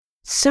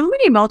So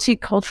many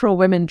multicultural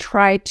women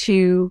try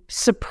to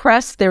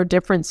suppress their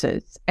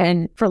differences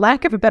and, for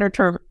lack of a better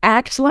term,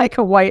 act like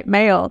a white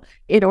male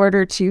in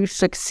order to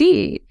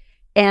succeed.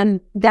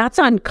 And that's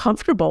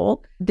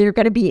uncomfortable. They're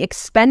going to be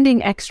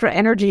expending extra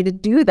energy to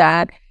do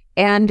that.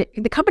 And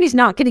the company's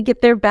not going to get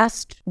their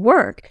best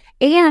work.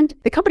 And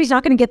the company's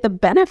not going to get the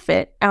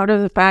benefit out of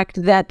the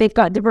fact that they've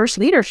got diverse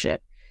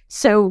leadership.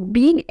 So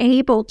being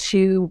able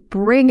to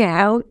bring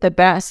out the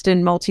best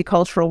in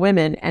multicultural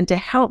women and to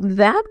help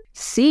them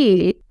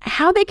see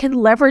how they can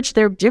leverage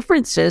their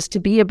differences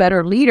to be a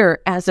better leader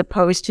as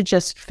opposed to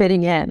just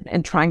fitting in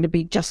and trying to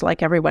be just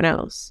like everyone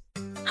else.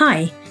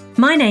 Hi,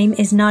 my name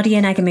is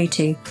Nadia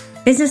Nagamutu,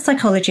 business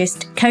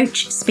psychologist,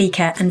 coach,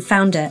 speaker, and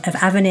founder of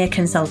Avenir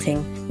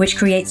Consulting, which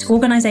creates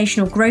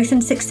organizational growth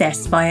and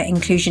success via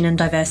inclusion and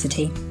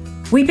diversity.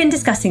 We've been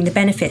discussing the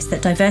benefits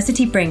that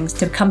diversity brings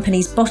to a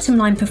company's bottom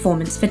line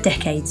performance for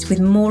decades with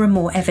more and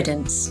more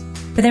evidence.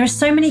 But there are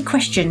so many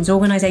questions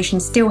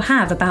organizations still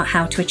have about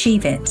how to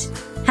achieve it.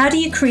 How do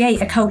you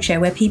create a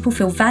culture where people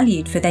feel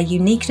valued for their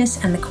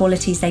uniqueness and the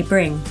qualities they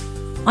bring?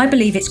 I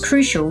believe it's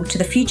crucial to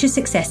the future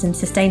success and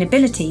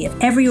sustainability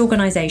of every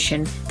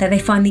organisation that they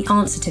find the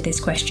answer to this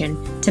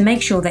question to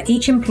make sure that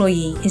each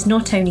employee is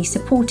not only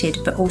supported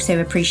but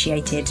also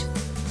appreciated.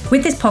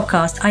 With this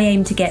podcast, I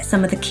aim to get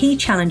some of the key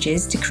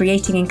challenges to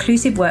creating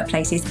inclusive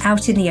workplaces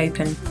out in the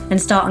open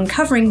and start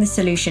uncovering the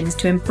solutions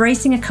to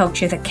embracing a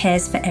culture that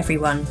cares for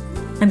everyone.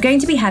 I'm going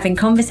to be having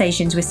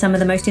conversations with some of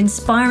the most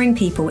inspiring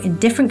people in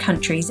different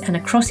countries and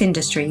across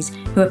industries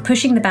who are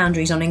pushing the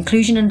boundaries on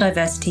inclusion and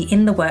diversity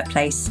in the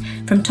workplace,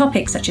 from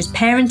topics such as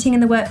parenting in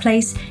the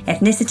workplace,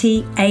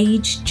 ethnicity,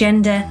 age,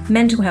 gender,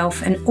 mental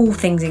health, and all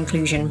things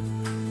inclusion.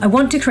 I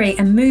want to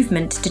create a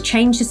movement to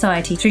change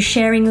society through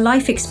sharing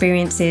life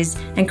experiences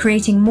and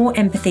creating more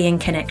empathy and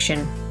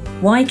connection.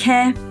 Why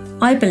care?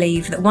 I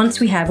believe that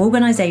once we have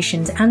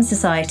organisations and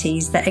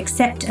societies that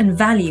accept and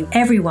value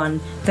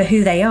everyone for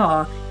who they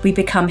are, we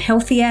become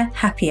healthier,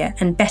 happier,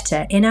 and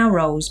better in our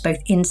roles, both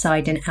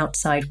inside and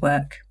outside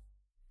work.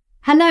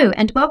 Hello,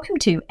 and welcome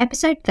to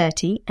episode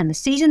 30 and the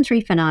season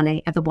 3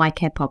 finale of the Why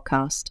Care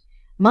podcast.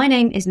 My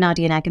name is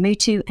Nadia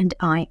Nagamutu, and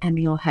I am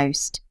your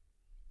host.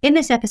 In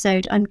this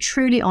episode, I'm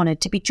truly honoured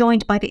to be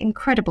joined by the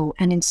incredible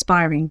and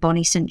inspiring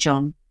Bonnie St.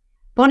 John.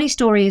 Bonnie's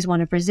story is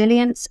one of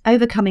resilience,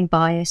 overcoming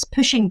bias,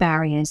 pushing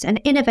barriers,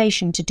 and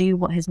innovation to do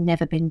what has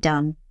never been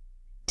done.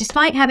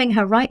 Despite having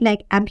her right leg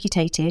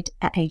amputated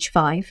at age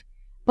 5,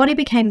 Bonnie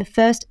became the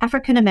first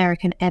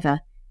African-American ever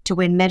to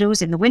win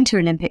medals in the Winter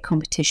Olympic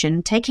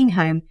competition, taking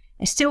home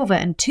a silver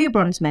and 2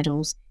 bronze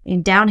medals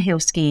in downhill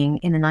skiing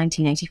in the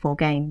 1984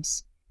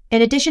 Games.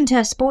 In addition to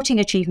her sporting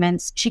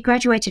achievements, she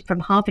graduated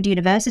from Harvard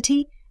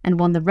University and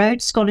won the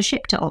Rhodes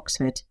Scholarship to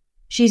Oxford.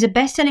 She's a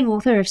best-selling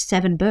author of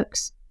 7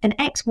 books, an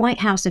ex-White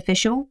House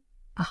official,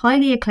 a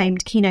highly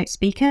acclaimed keynote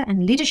speaker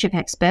and leadership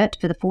expert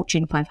for the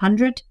Fortune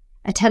 500,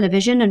 a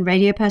television and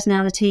radio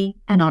personality,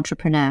 and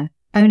entrepreneur,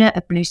 owner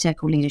of Blue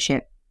Circle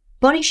Leadership.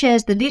 Bonnie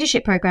shares the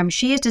leadership program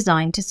she has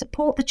designed to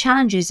support the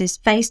challenges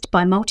faced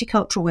by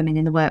multicultural women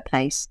in the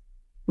workplace.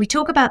 We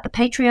talk about the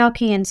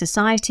patriarchy in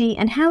society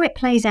and how it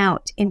plays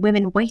out in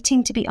women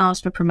waiting to be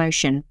asked for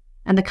promotion,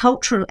 and the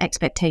cultural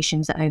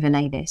expectations that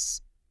overlay this.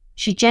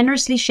 She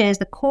generously shares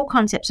the core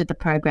concepts of the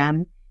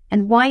program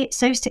and why it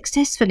so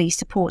successfully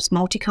supports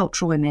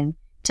multicultural women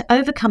to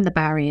overcome the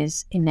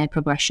barriers in their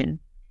progression.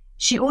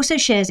 She also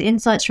shares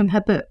insights from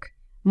her book,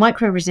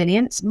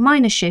 Micro-Resilience,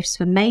 Minor Shifts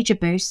for Major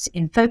Boosts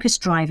in Focus,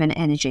 Drive and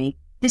Energy.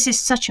 This is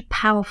such a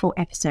powerful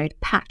episode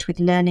packed with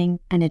learning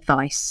and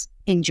advice.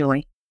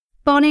 Enjoy.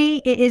 Bonnie,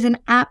 it is an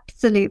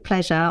absolute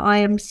pleasure. I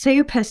am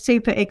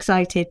super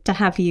excited to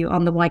have you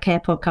on the Why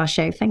Care podcast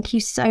show. Thank you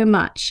so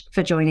much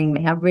for joining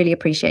me. I really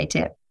appreciate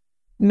it.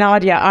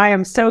 Nadia, I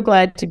am so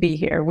glad to be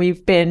here.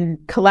 We've been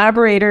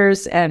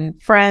collaborators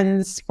and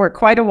friends for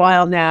quite a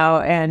while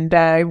now, and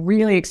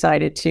really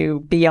excited to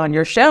be on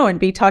your show and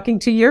be talking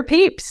to your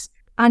peeps.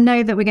 I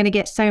know that we're going to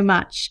get so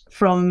much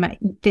from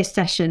this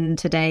session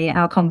today,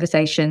 our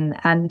conversation,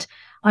 and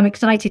I'm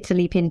excited to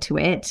leap into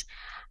it.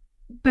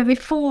 But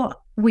before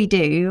we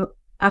do,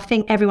 I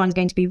think everyone's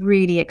going to be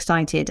really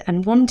excited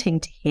and wanting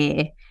to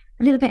hear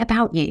a little bit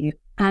about you.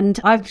 And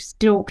I've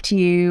stalked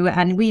you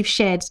and we've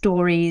shared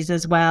stories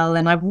as well.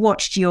 And I've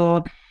watched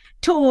your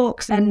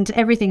talks and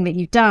everything that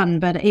you've done.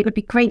 But it would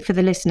be great for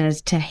the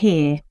listeners to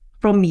hear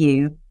from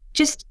you,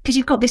 just because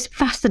you've got this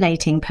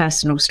fascinating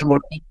personal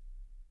story.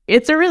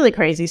 It's a really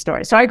crazy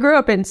story. So I grew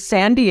up in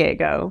San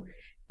Diego,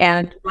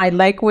 and my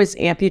leg was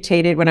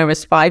amputated when I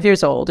was 5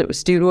 years old. It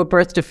was due to a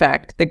birth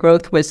defect. The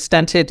growth was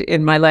stunted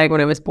in my leg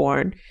when I was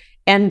born.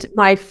 And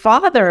my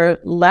father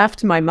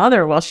left my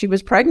mother while she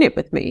was pregnant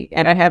with me.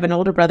 And I have an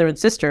older brother and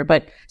sister.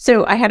 But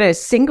so I had a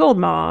single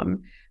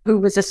mom who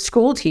was a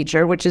school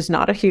teacher, which is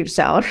not a huge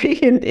salary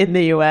in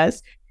the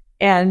US,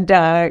 and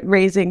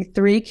raising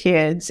 3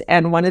 kids,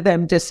 and one of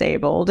them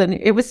disabled. And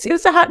it was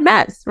a hot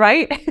mess,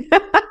 right?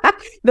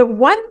 The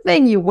one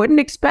thing you wouldn't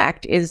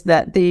expect is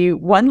that the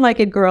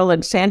one-legged girl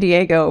in San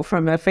Diego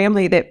from a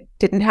family that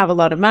didn't have a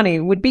lot of money,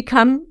 would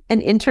become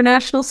an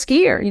international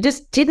skier. You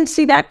just didn't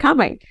see that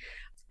coming.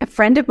 A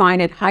friend of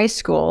mine at high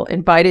school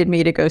invited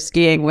me to go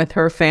skiing with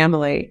her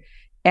family.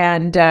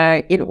 And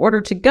in order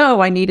to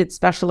go, I needed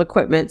special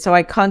equipment. So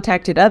I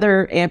contacted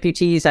other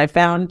amputees. I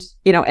found,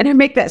 and I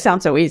make that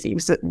sound so easy. It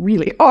was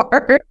really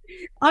hard.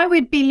 I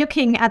would be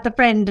looking at the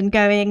friend and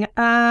going,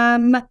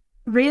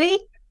 really?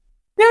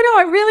 No,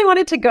 I really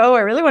wanted to go. I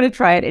really wanted to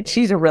try it. And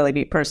she's a really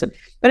neat person.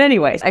 But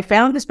anyways, I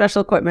found the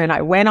special equipment.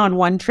 I went on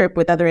one trip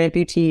with other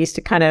amputees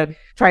to kind of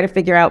try to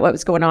figure out what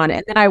was going on.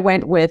 And then I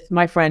went with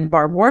my friend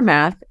Barb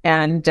Warmath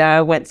and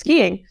went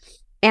skiing.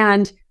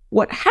 And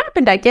what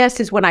happened, I guess,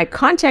 is when I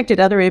contacted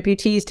other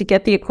amputees to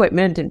get the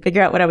equipment and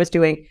figure out what I was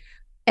doing,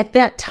 at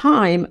that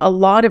time, a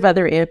lot of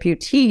other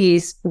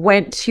amputees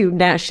went to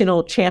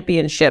national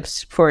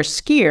championships for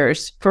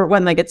skiers, for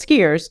one-legged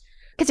skiers,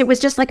 because it was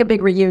just like a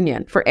big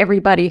reunion for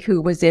everybody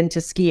who was into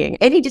skiing,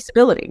 any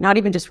disability, not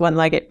even just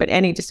one-legged, but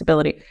any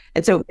disability.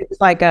 And so it was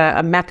like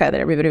a mecca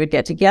that everybody would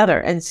get together.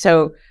 And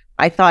so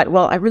I thought,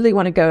 well, I really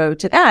want to go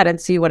to that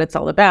and see what it's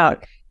all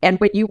about. And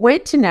when you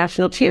went to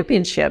national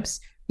championships,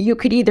 you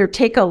could either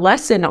take a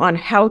lesson on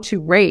how to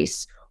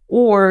race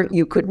or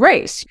you could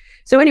race.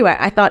 So anyway,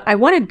 I thought I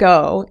want to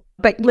go,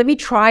 but let me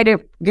try to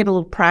get a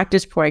little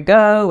practice before I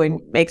go and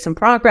make some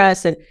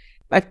progress. And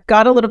I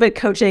got a little bit of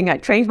coaching. I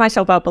trained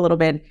myself up a little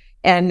bit.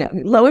 And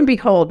lo and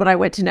behold, when I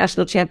went to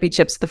national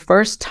championships the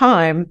first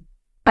time,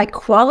 I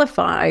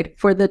qualified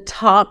for the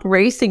top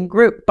racing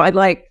group by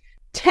like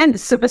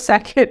tenths of a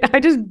second. I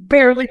just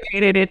barely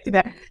made it into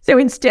that. So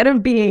instead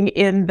of being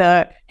in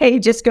the, hey,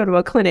 just go to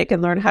a clinic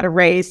and learn how to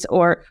race,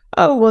 or,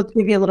 oh, we'll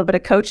give you a little bit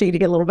of coaching to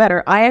get a little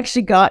better, I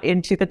actually got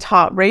into the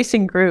top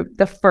racing group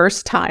the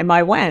first time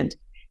I went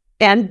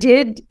and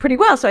did pretty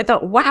well. So I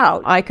thought,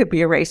 wow, I could be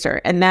a racer.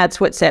 And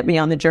that's what set me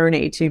on the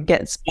journey to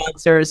get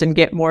sponsors and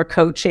get more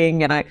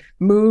coaching. And I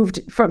moved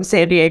from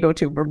San Diego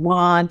to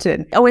Vermont.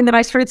 And then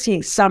I started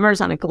seeing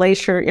summers on a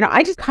glacier.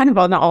 I just kind of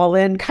an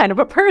all-in kind of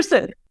a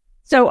person.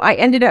 So I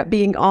ended up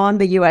being on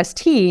the US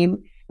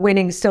team,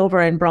 winning silver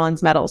and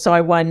bronze medals. So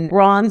I won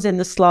bronze in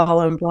the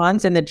slalom,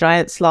 bronze in the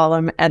giant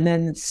slalom, and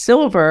then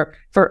silver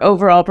for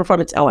overall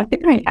performance. Oh, I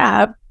think I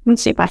have.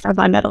 Let's see if I have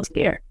my medals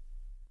here.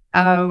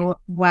 Oh,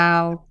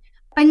 wow.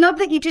 I love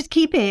that you just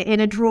keep it in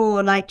a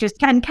drawer, like just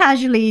can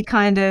casually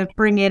kind of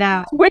bring it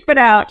out. Whip it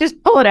out,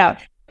 just pull it out.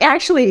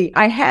 Actually,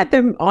 I had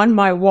them on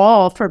my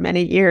wall for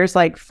many years,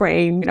 like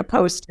framed in a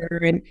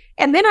poster.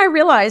 And then I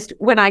realized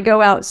when I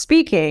go out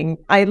speaking,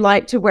 I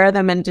like to wear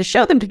them and to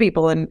show them to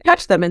people and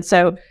touch them. And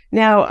so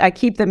now I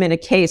keep them in a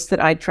case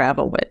that I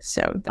travel with.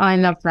 So I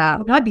love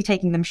that. I'd be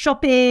taking them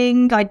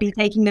shopping. I'd be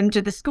taking them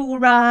to the school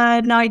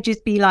run. I'd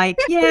just be like,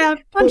 yeah,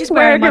 I'm just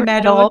wearing my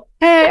medal.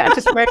 Hey, I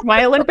just wear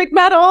my Olympic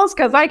medals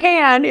because I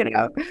can,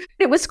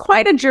 It was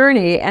quite a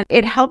journey, and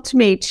it helped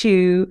me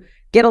to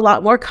get a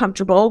lot more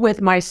comfortable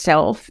with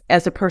myself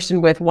as a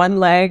person with one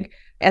leg,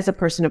 as a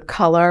person of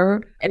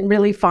color, and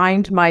really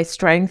find my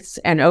strengths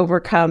and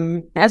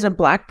overcome as a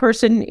Black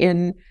person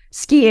in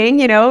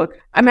skiing.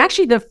 I'm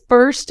actually the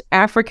first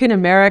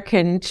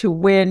African-American to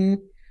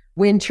win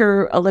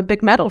Winter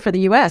Olympic medal for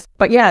the US.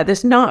 But yeah,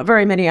 there's not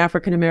very many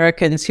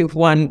African-Americans who've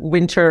won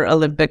Winter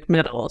Olympic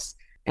medals.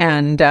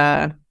 And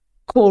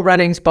Cool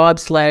Runnings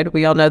bobsled,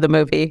 we all know the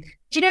movie.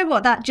 Do you know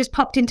what? That just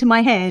popped into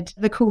my head,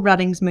 the Cool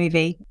Runnings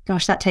movie.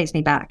 Gosh, that takes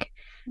me back.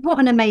 What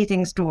an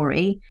amazing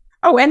story.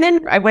 Oh, and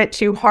then I went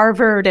to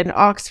Harvard and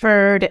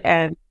Oxford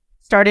and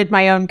started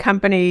my own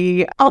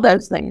company, all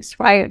those things,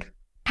 right?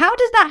 How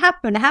does that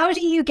happen? How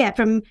do you get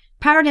from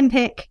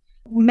Paralympic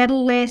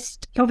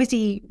medalist,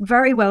 obviously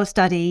very well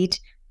studied,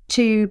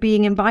 to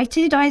being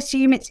invited? I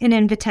assume it's an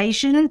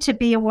invitation to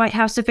be a White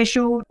House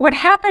official. What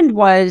happened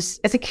was,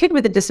 as a kid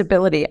with a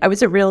disability, I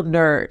was a real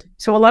nerd.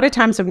 So a lot of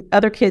times when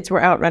other kids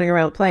were out running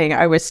around playing,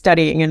 I was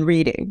studying and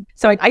reading.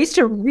 So I used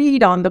to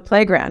read on the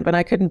playground when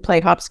I couldn't play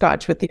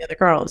hopscotch with the other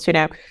girls,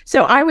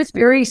 So I was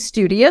very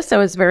studious. I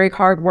was very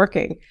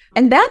hardworking.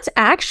 And that's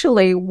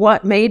actually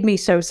what made me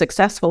so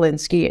successful in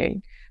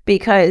skiing.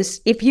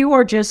 Because if you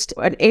are just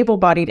an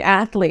able-bodied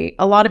athlete,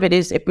 a lot of it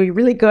is, if you're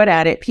really good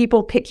at it,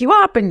 people pick you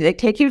up and they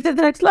take you to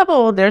the next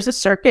level. There's a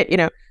circuit,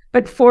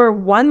 But for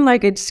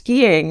one-legged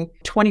skiing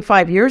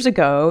 25 years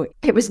ago,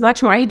 it was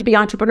much more, I had to be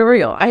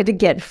entrepreneurial. I had to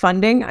get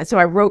funding. So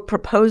I wrote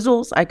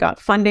proposals. I got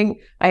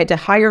funding. I had to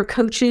hire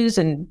coaches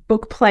and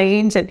book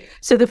planes. And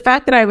so the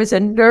fact that I was a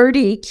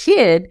nerdy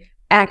kid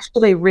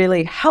actually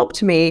really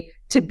helped me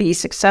to be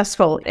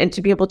successful and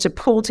to be able to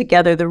pull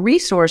together the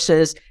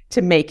resources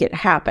to make it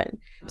happen.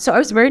 So I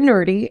was very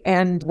nerdy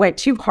and went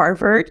to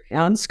Harvard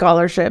on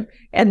scholarship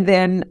and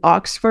then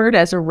Oxford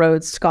as a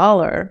Rhodes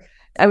Scholar.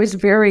 I was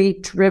very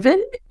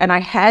driven and I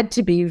had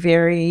to be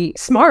very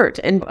smart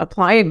in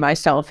applying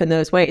myself in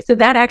those ways. So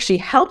that actually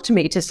helped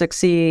me to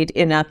succeed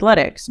in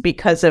athletics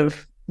because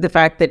of the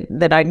fact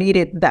that I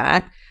needed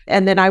that.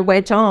 And then I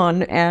went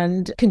on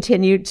and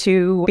continued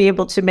to be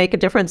able to make a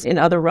difference in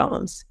other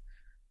realms.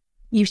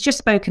 You've just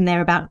spoken there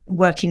about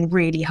working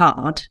really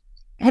hard.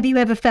 Have you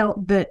ever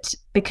felt that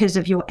because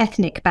of your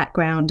ethnic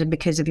background and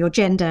because of your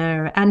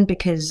gender and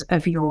because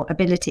of your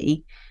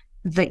ability,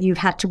 that you've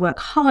had to work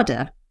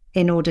harder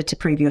in order to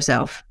prove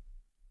yourself?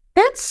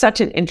 That's such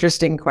an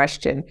interesting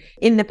question.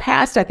 In the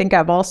past, I think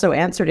I've also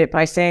answered it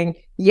by saying,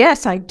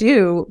 yes, I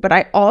do, but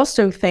I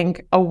also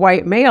think a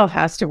white male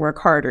has to work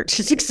harder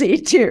to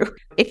succeed too.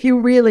 If you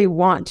really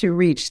want to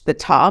reach the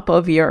top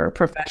of your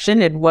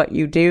profession and what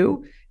you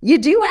do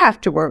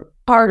have to work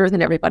harder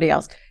than everybody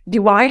else.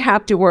 Do I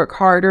have to work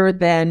harder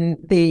than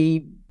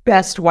the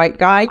best white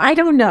guy? I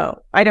don't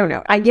know.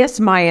 I guess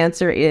my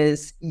answer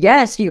is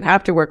yes, you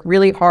have to work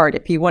really hard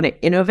if you want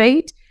to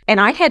innovate. And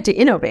I had to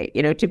innovate,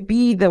 to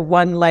be the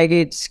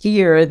one-legged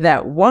skier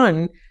that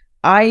won.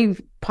 I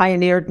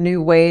pioneered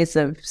new ways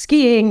of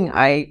skiing.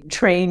 I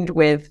trained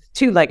with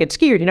two-legged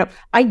skiers.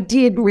 I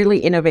did really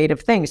innovative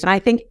things. And I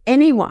think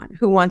anyone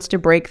who wants to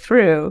break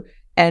through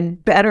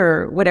and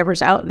better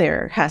whatever's out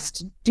there has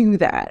to do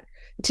that.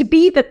 To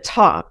be the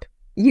top,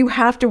 you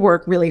have to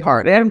work really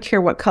hard. I don't care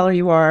what color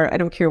you are. I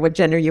don't care what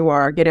gender you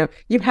are.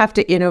 You have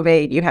to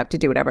innovate. You have to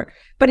do whatever.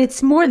 But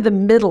it's more the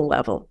middle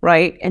level,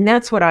 right? And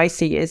that's what I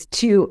see is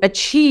to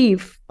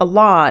achieve a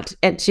lot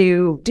and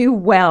to do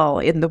well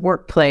in the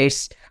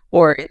workplace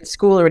or in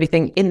school or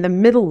anything in the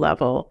middle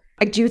level.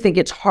 I do think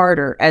it's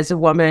harder as a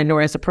woman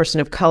or as a person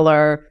of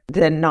color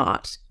than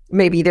not.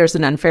 Maybe there's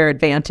an unfair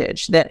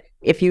advantage that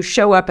if you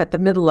show up at the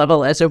middle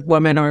level as a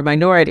woman or a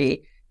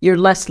minority, you're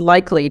less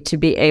likely to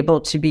be able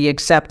to be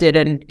accepted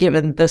and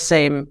given the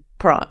same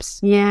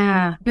props.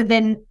 Yeah. But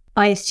then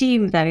I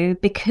assume, though,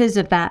 because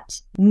of that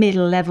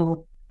middle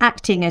level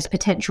acting as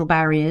potential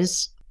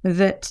barriers,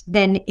 that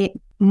then it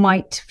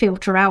might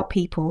filter out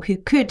people who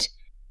could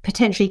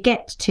potentially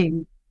get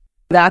to.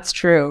 That's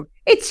true.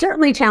 It's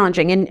certainly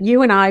challenging. And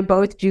you and I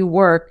both do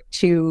work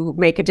to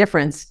make a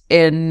difference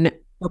in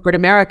corporate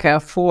America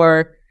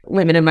for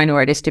women and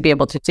minorities to be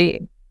able to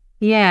see.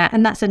 Yeah,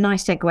 and that's a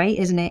nice segue,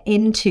 isn't it,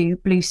 into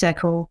Blue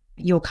Circle,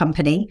 your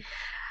company.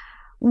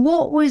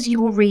 What was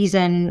your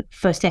reason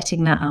for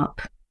setting that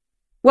up?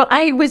 Well,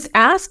 I was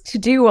asked to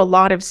do a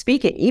lot of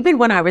speaking. Even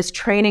when I was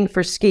training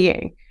for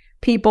skiing,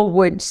 people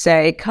would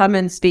say, come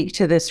and speak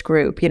to this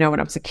group, when I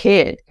was a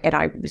kid. And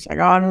I was like,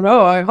 I don't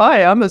know.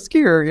 Hi, I'm a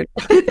skier.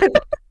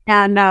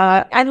 And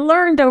I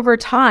learned over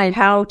time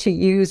how to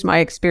use my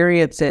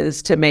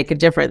experiences to make a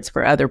difference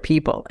for other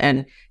people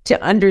and to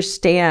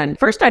understand.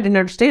 First, I didn't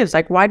understand. It's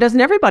like, why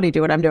doesn't everybody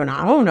do what I'm doing?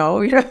 I don't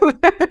know.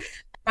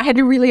 I had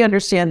to really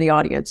understand the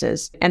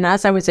audiences. And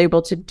as I was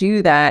able to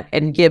do that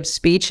and give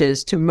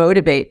speeches to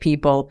motivate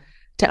people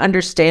to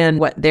understand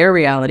what their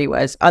reality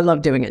was, I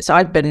love doing it. So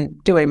I've been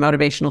doing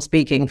motivational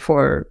speaking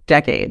for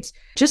decades.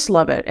 Just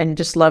love it and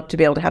just love to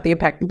be able to have the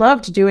impact.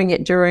 Loved doing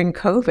it during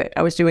COVID.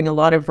 I was doing a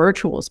lot of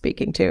virtual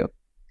speaking too.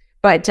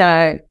 But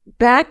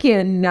back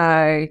in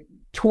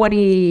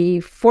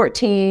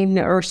 2014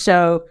 or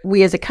so,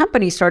 we as a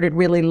company started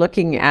really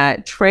looking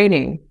at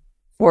training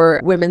for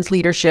women's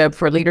leadership,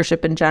 for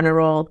leadership in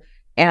general.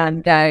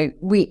 And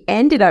we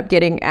ended up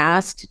getting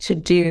asked to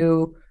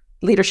do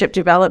leadership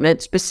development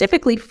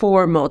specifically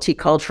for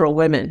multicultural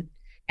women.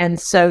 And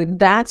so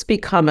that's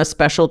become a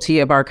specialty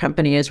of our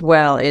company as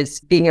well,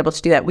 is being able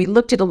to do that. We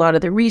looked at a lot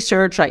of the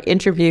research. I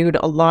interviewed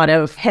a lot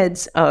of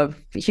heads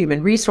of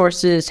human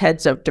resources,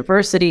 heads of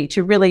diversity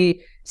to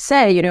really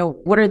say,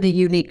 what are the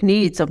unique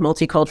needs of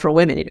multicultural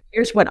women?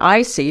 Here's what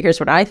I see,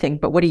 here's what I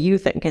think, but what do you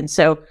think? And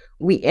so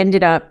we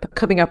ended up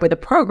coming up with a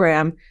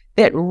program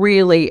that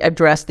really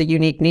addressed the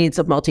unique needs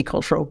of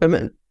multicultural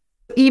women.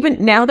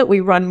 Even now that we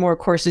run more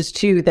courses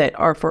too that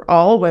are for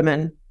all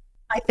women,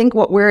 I think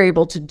what we're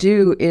able to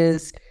do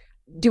is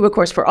do a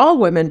course for all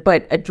women,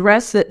 but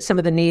address some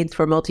of the needs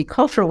for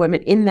multicultural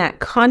women in that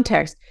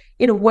context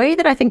in a way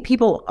that I think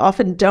people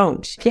often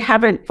don't. If you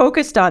haven't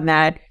focused on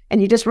that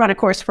and you just run a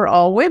course for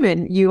all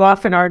women, you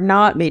often are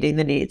not meeting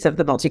the needs of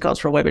the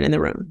multicultural women in the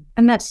room.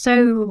 And that's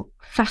so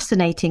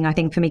fascinating, I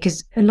think, for me,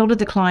 because a lot of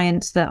the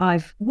clients that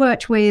I've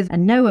worked with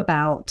and know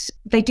about,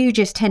 they do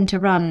just tend to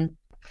run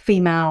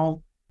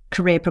female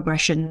career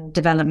progression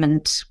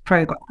development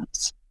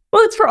programs.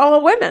 Well, it's for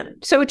all women.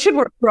 So it should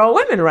work for all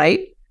women,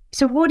 right?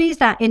 So what is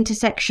that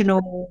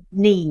intersectional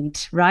need,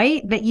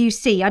 right, that you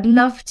see? I'd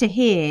love to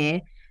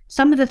hear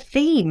some of the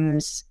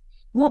themes.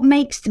 What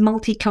makes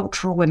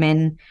multicultural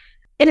women?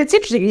 And it's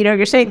interesting,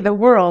 you're saying the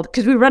world,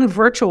 because we run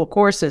virtual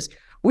courses.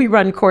 We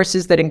run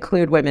courses that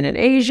include women in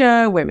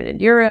Asia, women in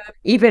Europe,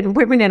 even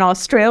women in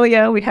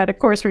Australia. We had a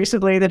course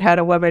recently that had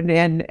a woman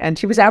and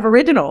she was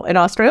Aboriginal in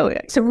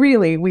Australia. So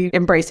really, we're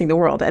embracing the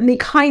world. And the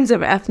kinds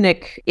of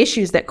ethnic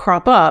issues that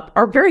crop up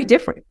are very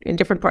different in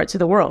different parts of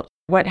the world.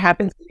 What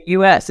happens in the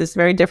US is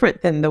very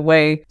different than the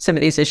way some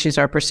of these issues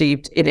are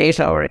perceived in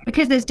Asia already.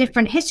 Because there's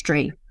different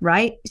history,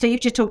 right? So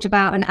you've just talked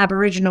about an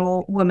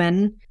Aboriginal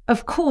woman.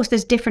 Of course,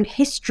 there's different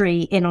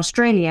history in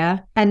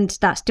Australia, and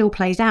that still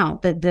plays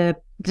out. The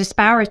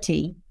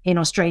disparity in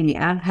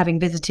Australia, having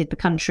visited the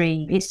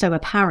country, it's so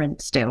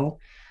apparent still.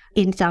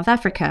 In South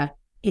Africa,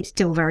 it's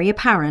still very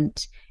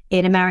apparent.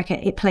 In America,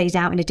 it plays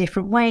out in a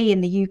different way.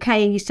 In the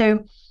UK,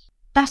 so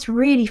that's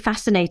really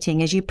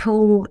fascinating as you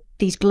pull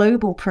these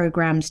global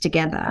programs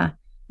together,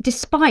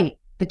 despite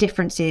the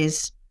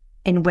differences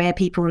in where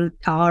people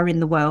are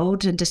in the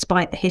world and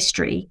despite the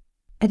history,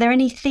 are there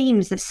any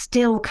themes that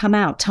still come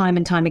out time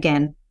and time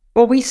again?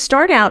 Well, we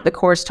start out the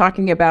course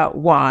talking about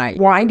why.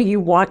 Why do you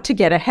want to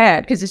get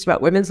ahead? Because it's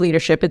about women's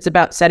leadership. It's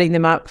about setting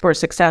them up for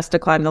success to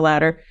climb the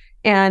ladder.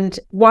 And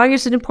why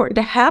is it important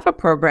to have a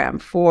program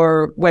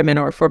for women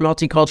or for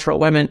multicultural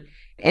women?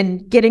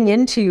 And getting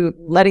into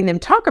letting them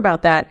talk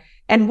about that.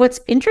 And what's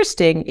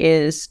interesting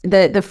is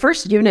the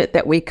first unit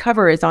that we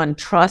cover is on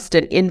trust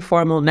and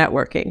informal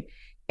networking.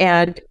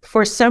 And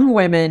for some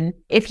women,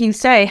 if you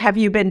say, have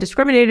you been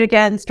discriminated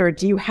against, or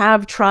do you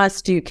have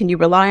trust? Can you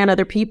rely on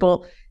other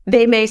people?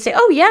 They may say,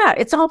 oh yeah,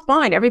 it's all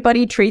fine.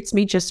 Everybody treats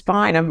me just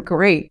fine. I'm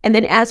great. And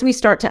then as we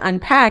start to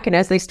unpack and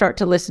as they start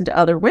to listen to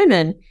other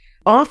women,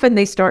 often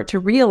they start to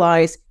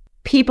realize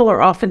people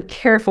are often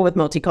careful with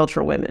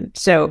multicultural women.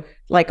 So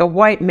like a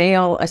white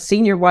male, a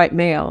senior white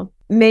male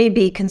may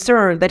be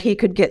concerned that he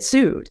could get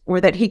sued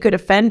or that he could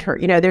offend her.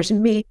 There's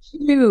Me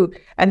Too,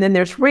 and then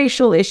there's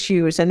racial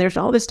issues, and there's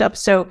all this stuff.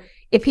 So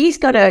if he's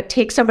going to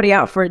take somebody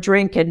out for a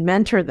drink and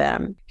mentor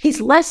them, he's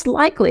less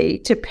likely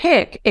to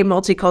pick a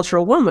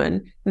multicultural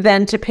woman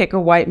than to pick a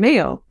white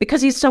male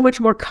because he's so much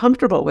more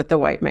comfortable with the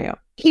white male.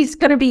 He's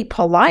going to be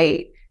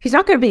polite. He's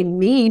not going to be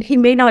mean. He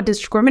may not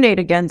discriminate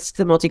against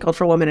the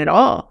multicultural woman at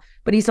all,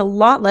 but he's a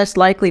lot less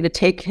likely to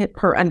take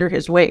her under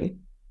his wing.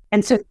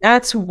 And so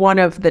that's one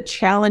of the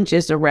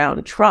challenges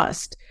around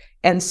trust.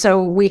 And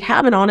so we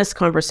have an honest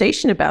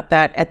conversation about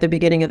that at the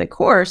beginning of the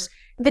course.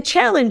 The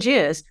challenge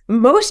is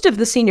most of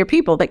the senior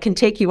people that can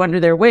take you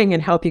under their wing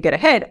and help you get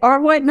ahead are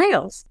white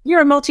males.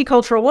 You're a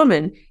multicultural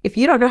woman. If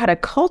you don't know how to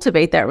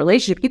cultivate that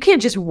relationship, you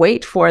can't just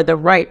wait for the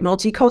right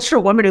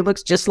multicultural woman who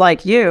looks just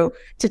like you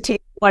to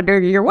take you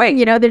under your wing.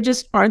 There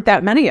just aren't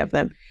that many of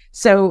them.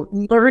 So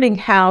learning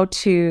how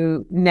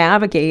to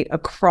navigate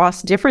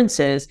across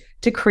differences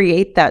to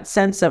create that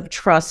sense of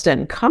trust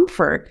and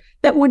comfort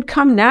that would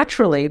come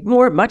naturally,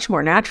 much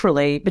more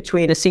naturally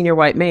between a senior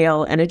white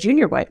male and a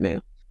junior white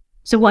male.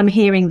 So what I'm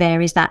hearing there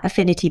is that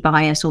affinity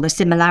bias or the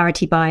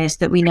similarity bias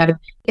that we know.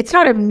 It's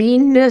not a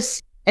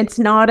meanness. It's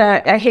not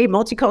a hey,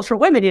 multicultural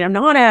women,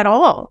 not at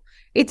all.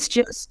 It's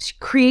just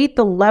create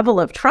the level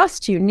of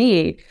trust you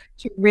need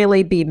to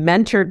really be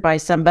mentored by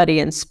somebody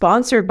and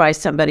sponsored by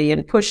somebody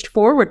and pushed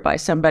forward by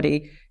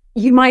somebody.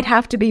 You might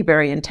have to be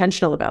very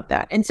intentional about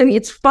that. And so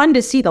it's fun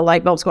to see the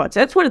light bulbs go on. So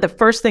that's one of the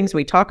first things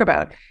we talk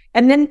about.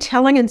 And then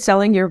telling and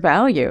selling your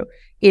value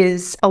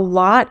is a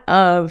lot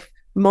of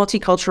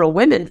multicultural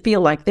women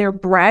feel like they're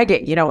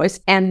bragging,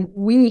 and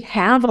we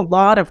have a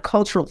lot of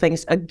cultural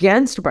things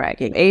against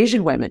bragging.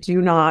 Asian women do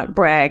not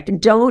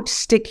brag. Don't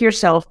stick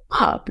yourself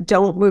up.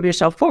 Don't move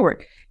yourself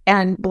forward.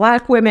 And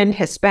Black women,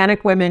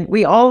 Hispanic women,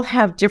 we all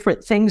have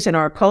different things in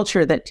our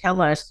culture that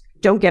tell us,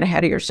 don't get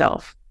ahead of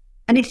yourself.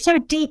 And it's so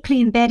deeply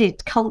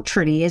embedded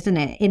culturally, isn't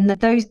it? In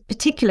those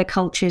particular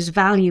cultures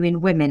value in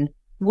women.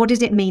 What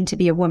does it mean to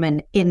be a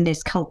woman in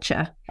this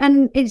culture?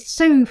 And it's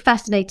so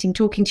fascinating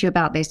talking to you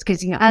about this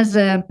because, as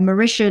a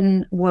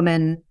Mauritian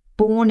woman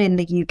born in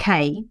the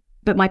UK,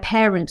 but my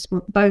parents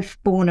were both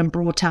born and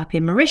brought up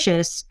in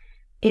Mauritius,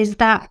 is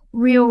that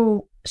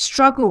real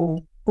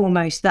struggle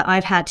almost that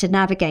I've had to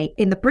navigate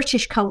in the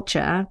British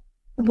culture,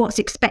 what's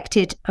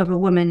expected of a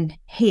woman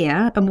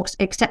here and what's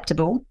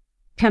acceptable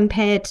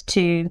compared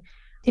to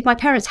if my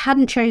parents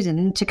hadn't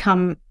chosen to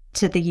come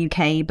to the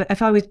UK, but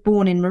if I was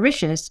born in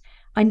Mauritius,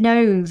 I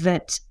know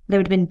that there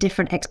would have been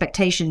different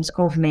expectations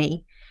of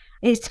me.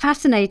 It's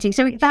fascinating.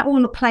 So that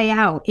will play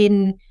out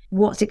in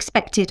what's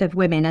expected of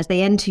women as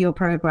they enter your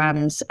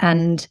programs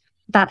and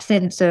that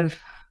sense of,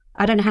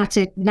 I don't know how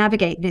to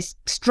navigate this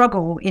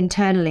struggle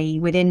internally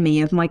within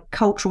me of my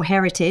cultural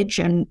heritage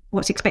and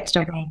what's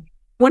expected of me.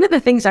 One of the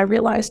things I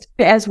realized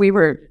as we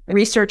were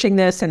researching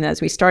this and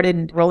as we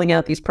started rolling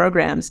out these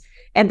programs,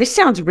 and this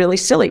sounds really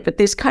silly, but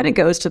this kind of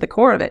goes to the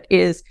core of it,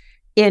 is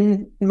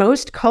in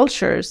most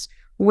cultures,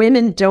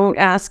 women don't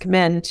ask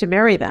men to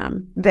marry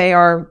them.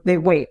 They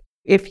wait.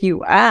 If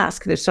you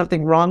ask, there's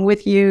something wrong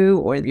with you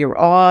or you're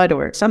odd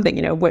or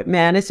something, what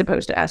man is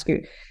supposed to ask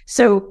you.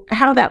 So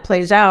how that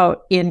plays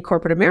out in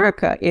corporate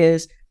America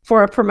is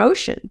for a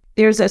promotion.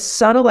 There's a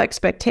subtle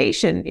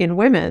expectation in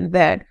women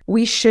that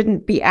we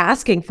shouldn't be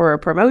asking for a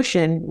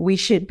promotion. We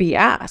should be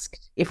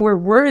asked. If we're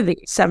worthy,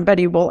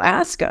 somebody will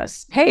ask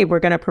us, hey,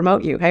 we're going to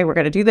promote you. Hey, we're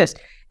going to do this.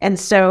 And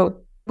so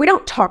we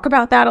don't talk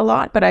about that a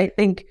lot, but I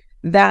think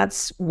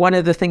that's one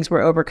of the things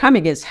we're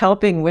overcoming is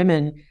helping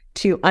women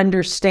to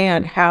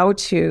understand how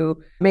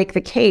to make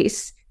the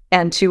case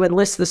and to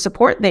enlist the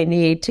support they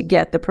need to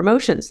get the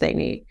promotions they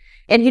need.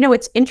 And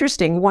it's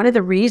interesting, one of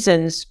the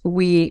reasons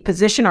we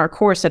position our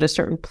course at a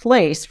certain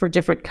place for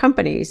different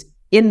companies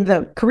in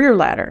the career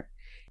ladder,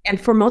 and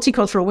for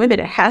multicultural women,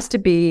 it has to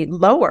be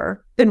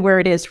lower than where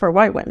it is for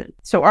white women.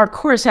 So our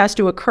course has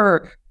to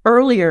occur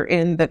earlier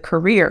in the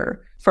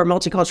career for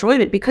multicultural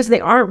women because they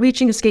aren't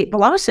reaching escape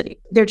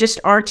velocity. There just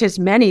aren't as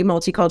many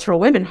multicultural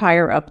women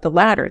higher up the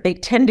ladder. They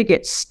tend to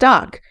get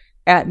stuck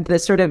at the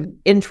sort of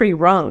entry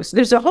rungs.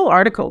 There's a whole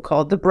article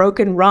called The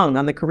Broken Rung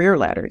on the Career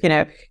Ladder,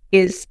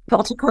 is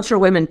multicultural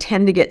women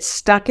tend to get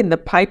stuck in the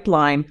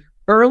pipeline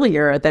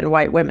earlier than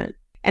white women.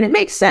 And it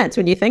makes sense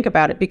when you think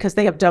about it because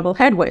they have double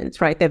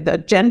headwinds, right? They have the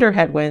gender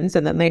headwinds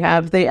and then they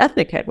have the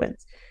ethnic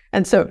headwinds.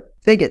 And so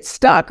they get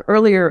stuck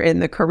earlier in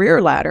the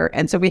career ladder.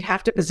 And so we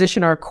have to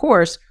position our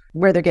course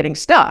where they're getting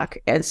stuck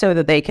and so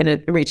that they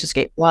can reach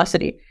escape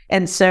velocity.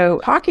 And so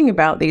talking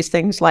about these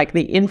things like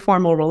the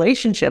informal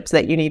relationships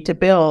that you need to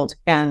build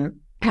and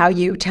how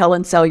you tell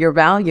and sell your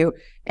value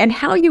and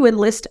how you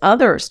enlist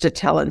others to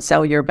tell and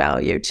sell your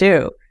value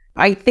too.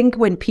 I think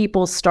when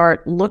people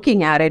start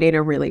looking at it in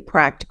a really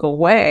practical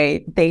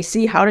way, they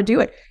see how to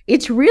do it.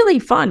 It's really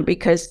fun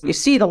because you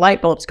see the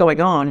light bulbs going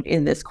on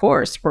in this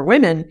course for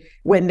women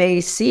when they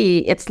see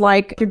it's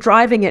like you're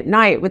driving at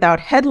night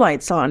without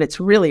headlights on. It's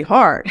really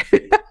hard.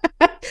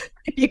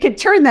 If you can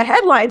turn the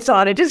headlights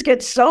on, it just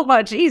gets so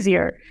much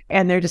easier.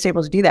 And they're just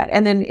able to do that.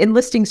 And then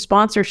enlisting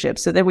sponsorships.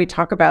 So then we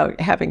talk about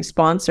having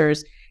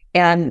sponsors.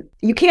 And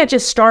you can't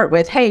just start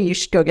with, hey, you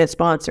should go get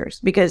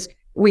sponsors, because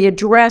we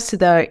address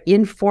the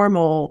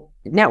informal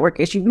network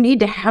issue. You need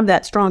to have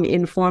that strong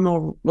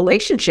informal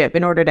relationship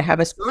in order to have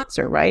a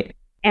sponsor, right?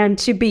 And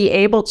to be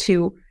able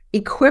to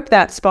equip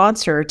that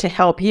sponsor to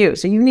help you.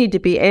 So you need to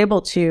be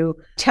able to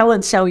tell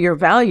and sell your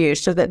value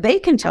so that they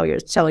can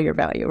sell your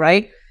value,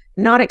 right?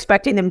 Not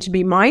expecting them to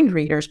be mind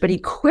readers, but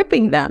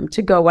equipping them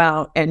to go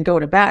out and go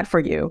to bat for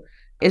you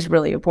is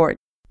really important.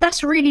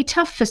 That's really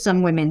tough for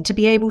some women to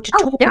be able to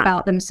talk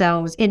about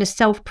themselves in a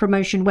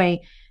self-promotion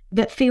way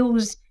that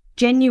feels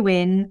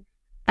genuine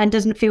and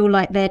doesn't feel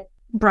like they're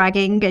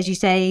bragging, as you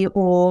say,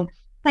 or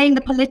playing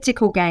the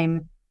political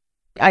game.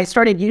 I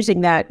started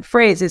using that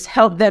phrase, is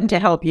help them to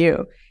help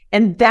you.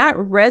 And that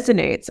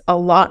resonates a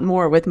lot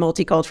more with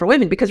multicultural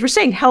women because we're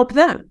saying help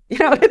them.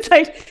 It's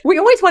like we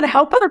always want to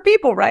help other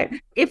people, right?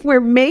 If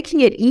we're making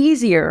it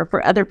easier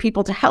for other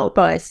people to help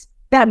us,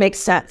 that makes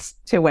sense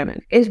to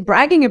women. Is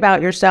bragging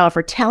about yourself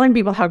or telling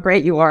people how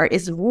great you are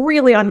is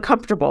really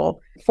uncomfortable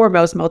for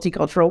most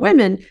multicultural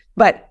women.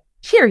 But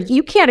here,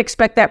 you can't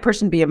expect that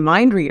person to be a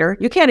mind reader.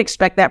 You can't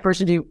expect that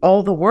person to do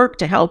all the work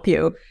to help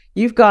you.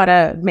 You've got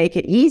to make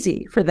it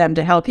easy for them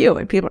to help you.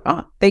 And people,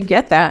 they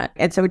get that.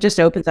 And so it just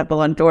opens up a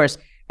lot of doors.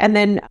 And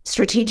then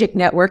strategic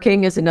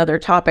networking is another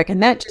topic.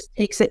 And that just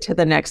takes it to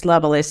the next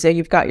level. So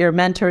you've got your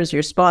mentors,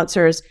 your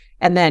sponsors,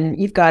 and then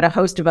you've got a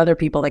host of other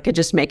people that could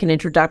just make an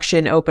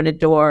introduction, open a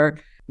door,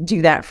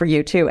 do that for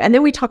you too. And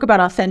then we talk about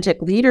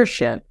authentic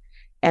leadership.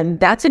 And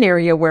that's an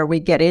area where we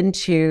get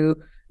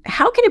into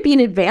how can it be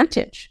an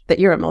advantage that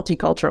you're a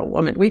multicultural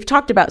woman? We've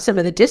talked about some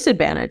of the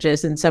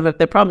disadvantages and some of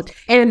the problems.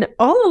 And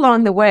all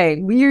along the way,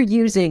 we're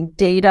using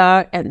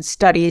data and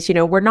studies.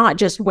 We're not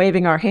just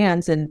waving our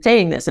hands and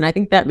saying this. And I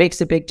think that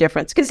makes a big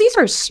difference because these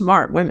are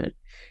smart women.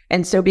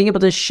 And so being able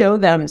to show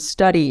them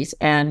studies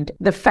and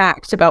the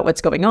facts about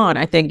what's going on,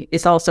 I think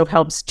is also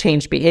helps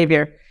change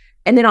behavior.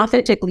 And then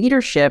authentic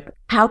leadership,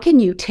 how can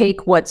you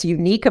take what's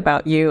unique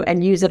about you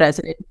and use it as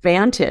an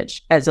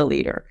advantage as a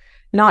leader?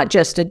 Not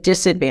just a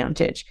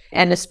disadvantage.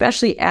 And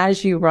especially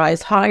as you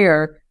rise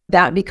higher,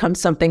 that becomes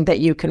something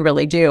that you can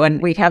really do.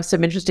 And we have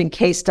some interesting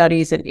case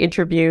studies and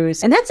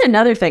interviews. And that's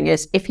another thing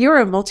is if you're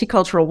a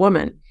multicultural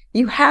woman,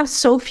 you have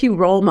so few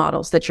role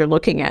models that you're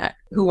looking at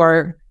who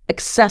are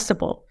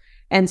accessible.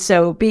 And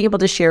so being able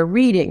to share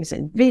readings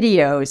and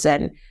videos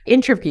and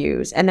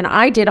interviews. And then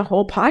I did a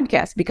whole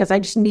podcast because I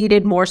just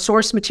needed more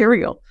source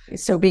material.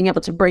 So being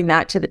able to bring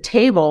that to the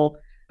table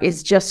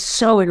is just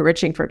so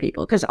enriching for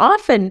people because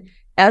often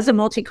as a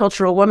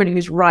multicultural woman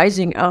who's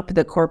rising up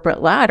the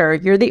corporate ladder,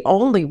 you're the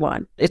only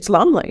one. It's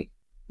lonely.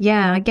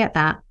 Yeah, I get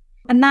that.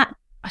 And that,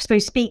 I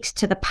suppose, speaks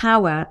to the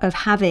power of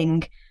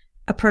having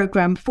a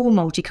program for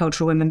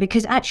multicultural women,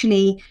 because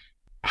actually,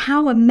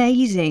 how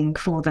amazing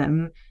for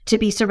them to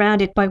be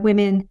surrounded by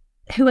women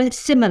who are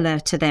similar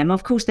to them.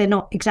 Of course, they're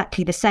not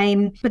exactly the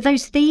same, but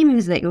those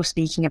themes that you're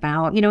speaking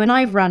about, and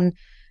I've run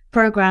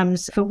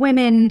programs for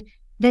women,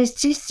 there's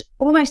just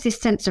almost this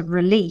sense of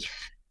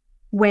relief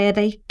where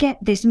they get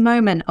this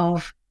moment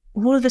of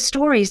all of the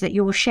stories that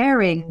you're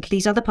sharing,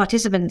 these other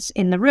participants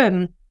in the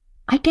room.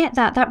 I get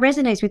that. That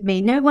resonates with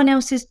me. No one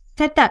else has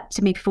said that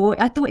to me before.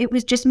 I thought it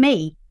was just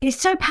me. It's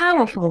so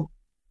powerful.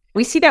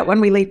 We see that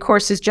when we lead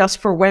courses just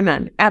for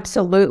women.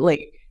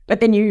 Absolutely. But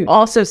then you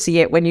also see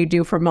it when you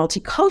do for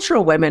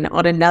multicultural women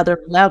on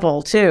another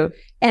level too.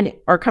 And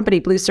our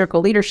company, Blue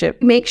Circle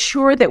Leadership, makes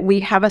sure that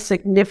we have a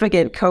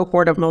significant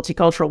cohort of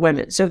multicultural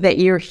women so that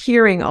you're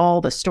hearing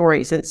all the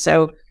stories. And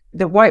so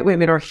the white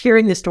women are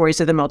hearing the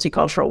stories of the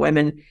multicultural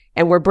women,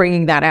 and we're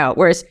bringing that out.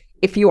 Whereas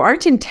if you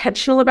aren't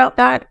intentional about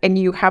that and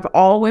you have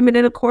all women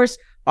in a course,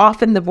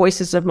 often the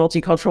voices of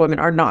multicultural women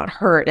are not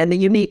heard and the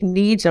unique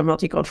needs of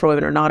multicultural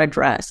women are not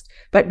addressed.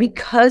 But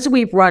because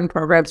we've run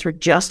programs for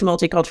just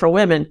multicultural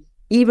women,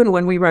 even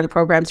when we run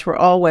programs for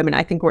all women,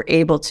 I think we're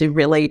able to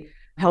really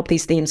help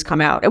these themes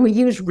come out. And we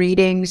use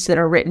readings that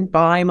are written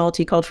by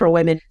multicultural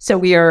women. So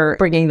we are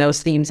bringing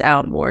those themes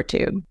out more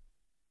too.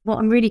 What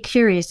I'm really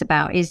curious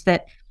about is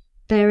that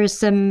there are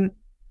some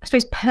I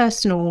suppose,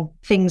 personal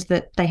things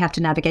that they have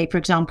to navigate, for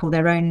example,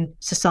 their own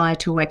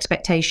societal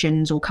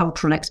expectations or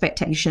cultural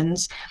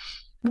expectations.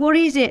 What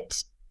is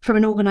it from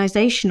an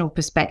organizational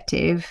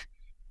perspective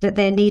that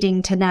they're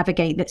needing to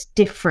navigate that's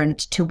different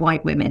to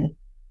white women?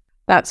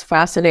 That's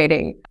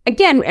fascinating.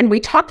 Again, and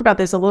we talked about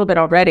this a little bit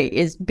already,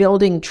 is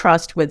building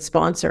trust with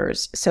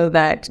sponsors so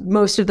that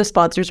most of the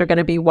sponsors are going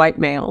to be white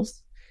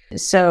males.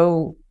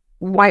 So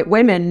white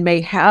women may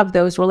have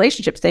those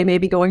relationships. They may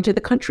be going to the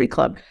country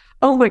club.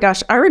 Oh my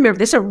gosh, I remember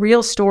this is a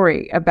real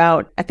story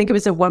about, I think it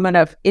was a woman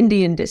of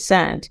Indian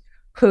descent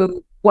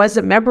who was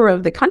a member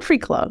of the country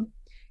club,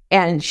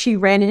 and she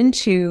ran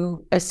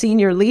into a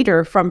senior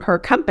leader from her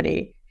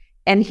company.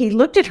 And he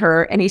looked at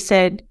her and he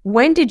said,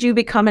 "When did you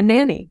become a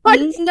nanny?"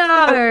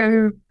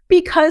 No.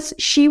 Because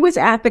she was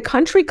at the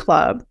country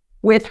club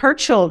with her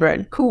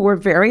children who were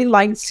very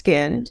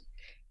light-skinned.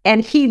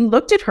 And he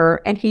looked at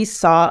her and he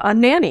saw a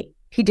nanny.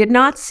 He did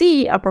not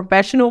see a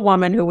professional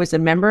woman who was a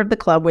member of the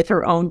club with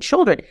her own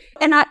children.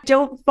 And I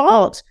don't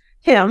fault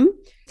him.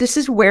 This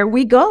is where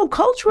we go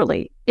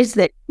culturally, is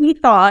that he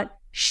thought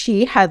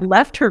she had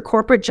left her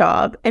corporate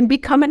job and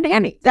become a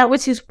nanny. That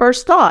was his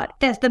first thought.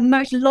 That's the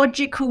most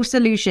logical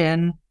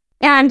solution.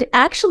 And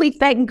actually,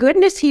 thank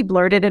goodness he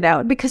blurted it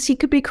out, because he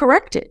could be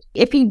corrected.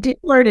 If he did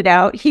blurt it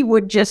out, he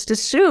would just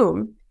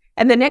assume.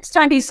 And the next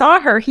time he saw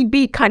her, he'd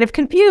be kind of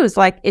confused.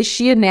 Like, is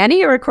she a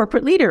nanny or a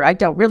corporate leader? I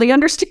don't really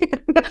understand.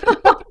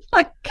 Oh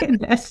my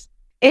goodness.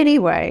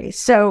 Anyway,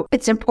 so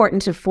it's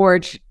important to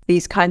forge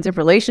these kinds of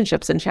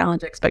relationships and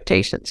challenge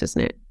expectations,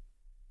 isn't it?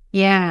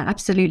 Yeah,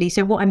 absolutely.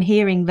 So what I'm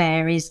hearing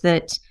there is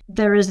that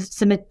there is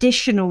some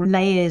additional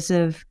layers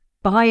of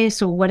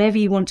bias, or whatever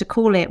you want to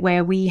call it,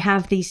 where we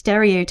have these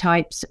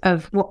stereotypes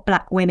of what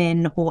Black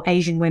women or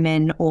Asian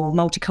women or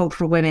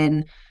multicultural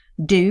women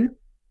do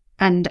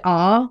and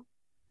are,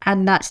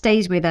 and that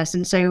stays with us.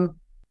 And so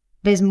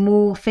there's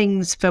more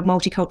things for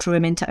multicultural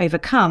women to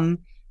overcome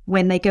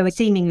when they go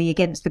seemingly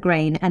against the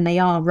grain and they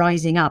are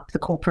rising up the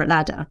corporate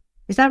ladder.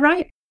 Is that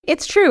right?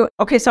 It's true.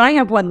 Okay, so I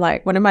have one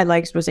leg. One of my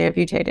legs was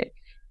amputated.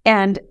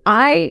 And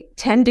I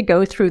tend to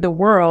go through the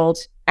world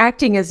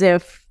acting as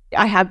if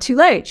I have two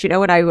legs,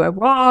 and I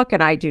walk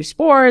and I do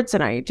sports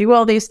and I do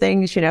all these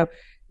things,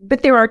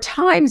 But there are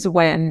times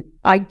when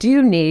I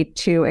do need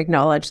to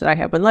acknowledge that I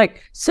have one leg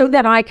so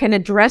that I can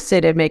address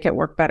it and make it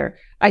work better.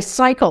 I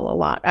cycle a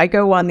lot. I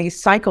go on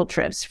these cycle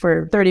trips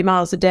for 30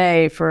 miles a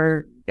day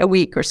for a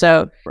week or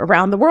so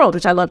around the world,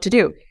 which I love to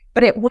do.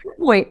 But at one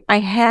point, I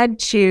had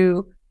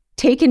to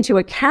take into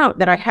account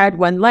that I had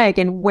one leg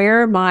and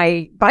wear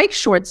my bike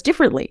shorts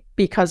differently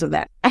because of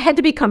that. I had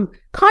to become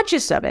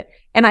conscious of it.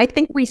 And I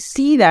think we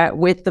see that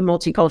with the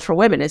multicultural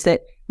women, is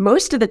that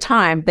most of the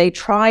time they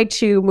try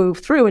to move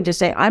through and to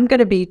say, I'm going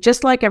to be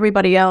just like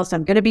everybody else.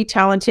 I'm going to be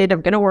talented.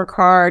 I'm going to work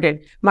hard and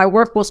my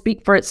work will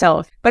speak for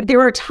itself. But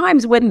there are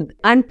times when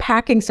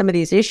unpacking some of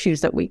these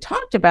issues that we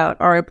talked about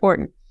are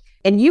important.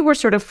 And you were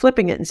sort of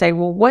flipping it and saying,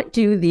 well, what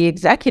do the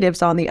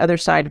executives on the other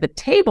side of the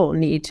table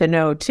need to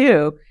know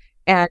too?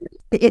 And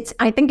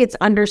I think it's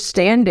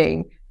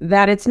understanding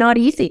that it's not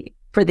easy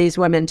for these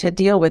women to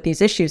deal with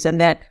these issues,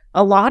 and that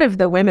a lot of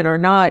the women are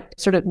not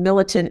sort of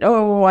militant,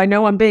 oh, I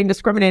know I'm being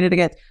discriminated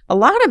against. A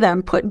lot of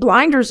them put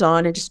blinders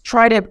on and just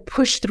try to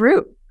push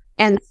through.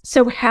 And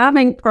so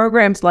having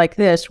programs like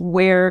this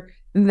where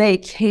they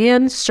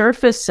can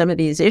surface some of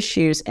these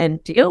issues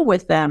and deal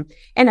with them.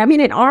 And I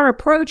mean, our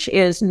approach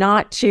is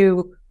not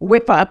to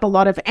whip up a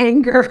lot of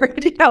anger,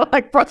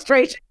 like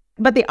frustration,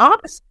 but the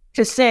opposite,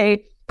 to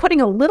say,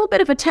 putting a little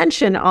bit of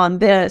attention on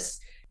this,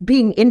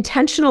 being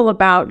intentional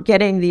about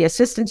getting the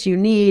assistance you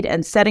need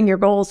and setting your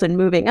goals and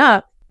moving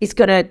up is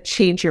going to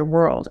change your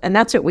world. And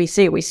that's what we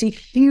see. We see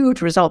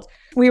huge results.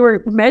 We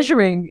were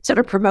measuring sort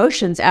of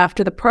promotions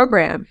after the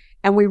program,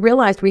 and we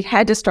realized we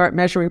had to start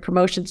measuring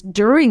promotions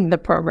during the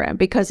program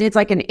because it's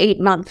like an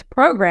 8-month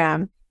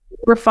program.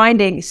 We're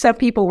finding some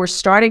people were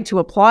starting to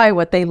apply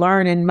what they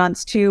learn in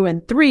months 2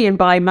 and 3, and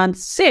by month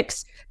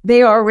 6,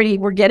 they already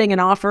were getting an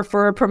offer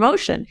for a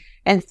promotion.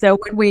 And so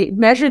when we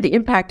measured the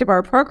impact of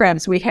our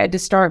programs, we had to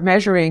start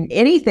measuring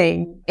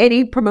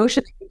any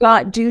promotion that we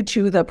got due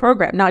to the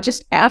program, not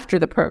just after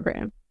the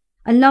program.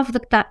 I love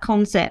that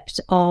concept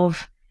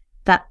of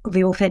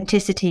the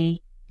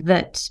authenticity,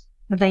 that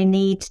they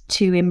need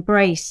to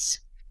embrace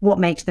what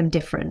makes them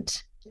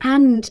different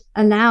and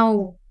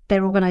allow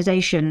their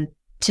organization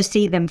to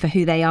see them for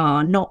who they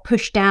are, not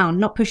push down,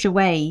 not push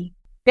away.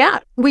 Yeah,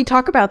 we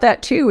talk about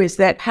that too, is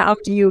that how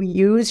do you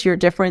use your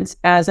difference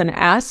as an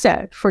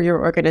asset for your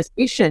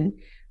organization?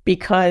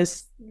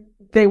 Because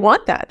they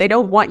want that. They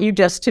don't want you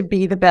just to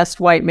be the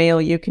best white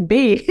male you can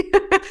be,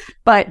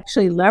 but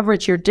actually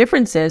leverage your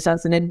differences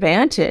as an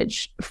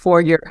advantage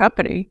for your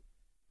company.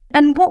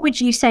 And what would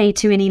you say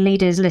to any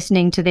leaders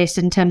listening to this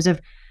in terms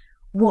of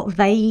what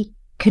they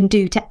can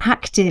do to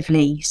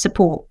actively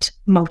support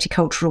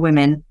multicultural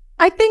women?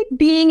 I think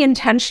being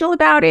intentional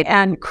about it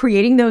and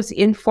creating those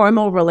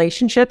informal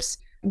relationships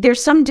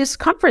there's some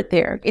discomfort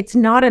there. It's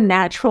not a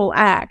natural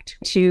act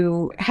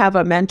to have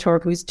a mentor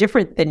who's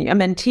different than you, a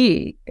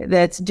mentee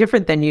that's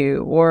different than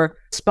you, or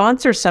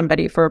sponsor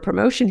somebody for a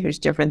promotion who's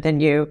different than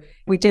you.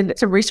 We did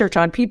some research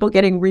on people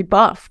getting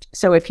rebuffed.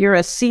 So if you're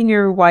a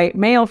senior white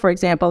male, for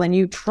example, and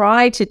you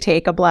try to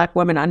take a Black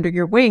woman under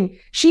your wing,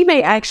 she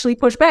may actually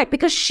push back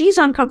because she's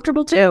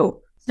uncomfortable too.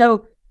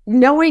 So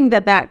knowing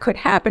that that could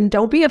happen,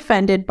 don't be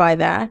offended by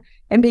that,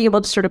 and be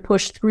able to sort of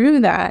push through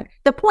that.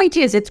 The point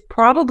is, it's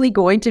probably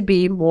going to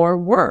be more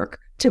work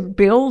to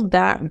build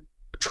that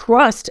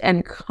trust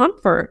and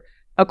comfort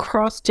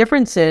across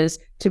differences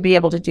to be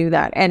able to do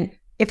that. And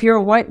if you're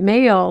a white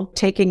male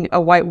taking a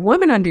white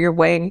woman under your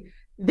wing,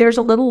 there's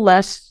a little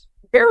less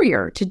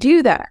barrier to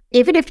do that.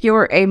 Even if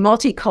you're a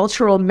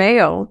multicultural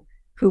male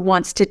who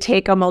wants to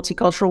take a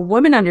multicultural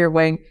woman under your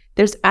wing,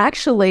 there's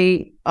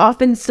actually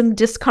often some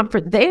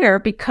discomfort there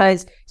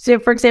because, say,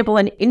 for example,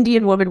 an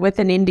Indian woman with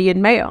an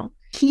Indian male,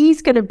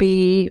 he's going to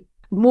be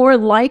more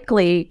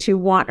likely to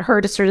want her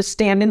to sort of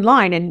stand in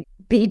line and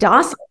be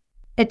docile.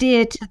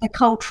 Adhere to the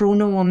cultural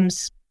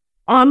norms.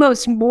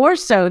 Almost more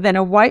so than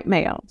a white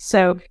male.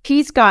 So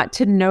he's got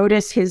to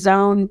notice his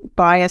own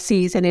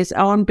biases and his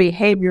own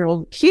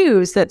behavioral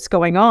cues that's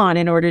going on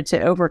in order to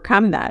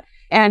overcome that.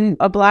 And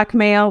a Black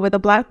male with a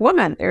Black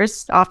woman,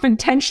 there's often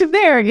tension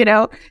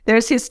there,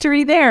 there's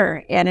history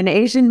there. And an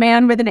Asian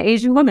man with an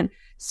Asian woman.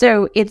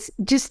 So it's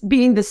just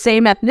being the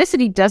same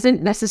ethnicity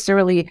doesn't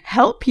necessarily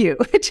help you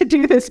to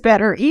do this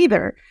better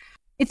either.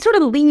 It's sort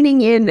of leaning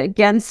in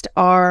against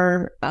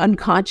our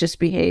unconscious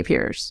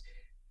behaviors,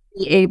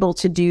 be able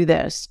to do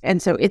this.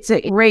 And so it's a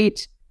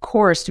great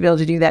course to be able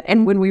to do that.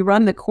 And when we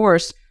run the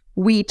course,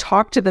 we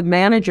talk to the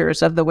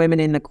managers of the women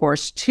in the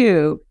course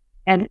too,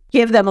 and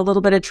give them a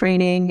little bit of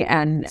training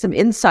and some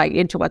insight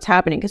into what's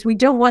happening, because we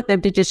don't want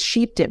them to just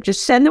sheep dip.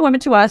 Just send the women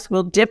to us,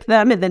 we'll dip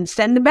them and then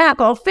send them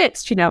back all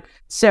fixed,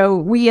 So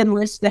we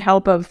enlist the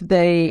help of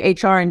the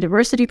HR and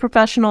diversity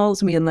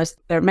professionals, we enlist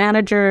their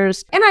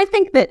managers. And I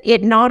think that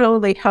it not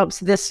only helps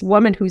this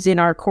woman who's in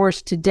our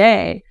course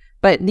today,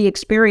 but the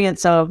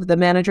experience of the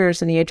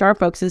managers and the HR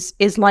folks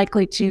is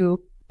likely to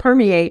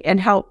permeate and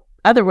help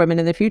other women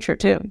in the future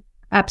too.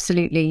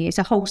 Absolutely. It's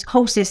a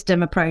whole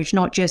system approach,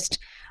 not just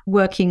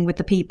working with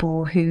the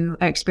people who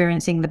are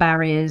experiencing the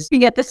barriers. You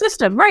get the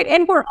system, right?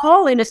 And we're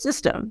all in a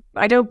system.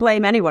 I don't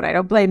blame anyone. I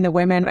don't blame the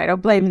women. I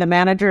don't blame the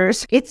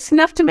managers. It's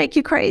enough to make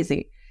you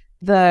crazy.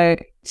 The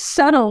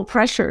subtle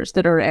pressures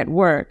that are at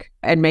work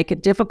and make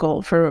it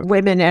difficult for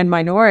women and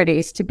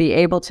minorities to be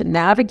able to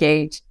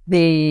navigate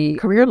the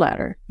career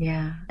ladder.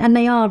 Yeah. And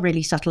they are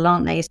really subtle,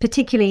 aren't they? It's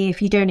particularly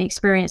if you don't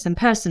experience them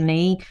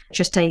personally.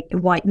 Just take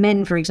white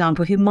men, for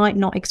example, who might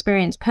not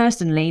experience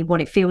personally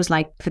what it feels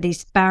like for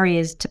these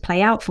barriers to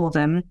play out for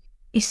them.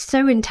 It's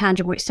so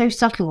intangible. It's so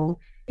subtle.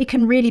 It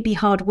can really be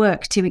hard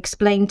work to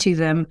explain to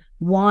them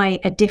why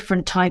a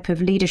different type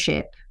of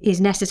leadership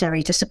is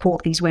necessary to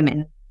support these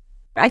women.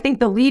 I think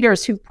the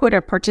leaders who put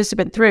a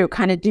participant through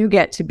kind of do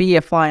get to be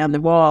a fly on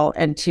the wall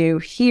and to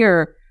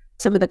hear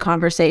some of the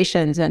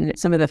conversations and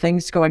some of the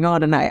things going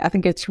on. And I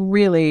think it's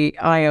really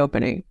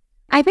eye-opening.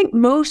 I think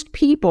most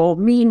people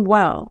mean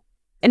well.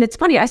 And it's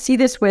funny, I see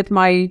this with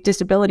my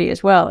disability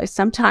as well. Is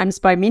sometimes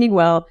by meaning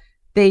well,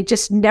 they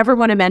just never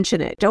want to mention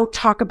it. Don't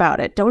talk about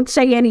it. Don't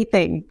say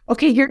anything.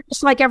 Okay, you're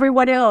just like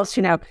everyone else,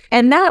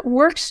 And that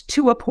works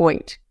to a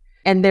point.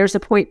 And there's a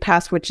point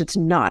past which it's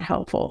not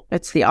helpful.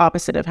 It's the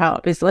opposite of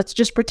help. Is let's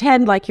just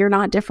pretend like you're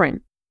not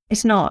different.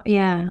 It's not,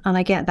 yeah. And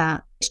I get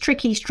that. It's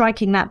tricky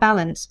striking that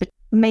balance, but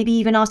maybe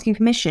even asking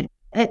permission.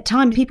 At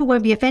times, people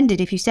won't be offended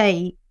if you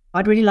say,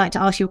 I'd really like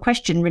to ask you a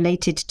question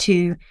related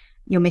to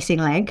your missing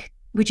leg.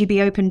 Would you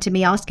be open to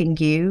me asking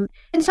you?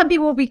 And some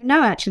people will be,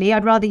 no, actually,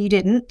 I'd rather you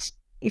didn't.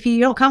 If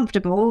you're not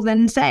comfortable,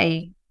 then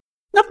say.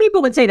 Some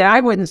people would say that. I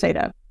wouldn't say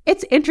that.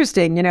 It's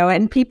interesting,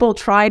 and people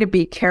try to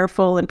be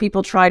careful and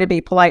people try to be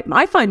polite.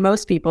 I find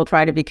most people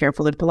try to be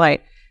careful and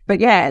polite.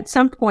 But yeah, at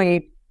some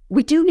point,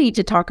 we do need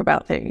to talk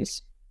about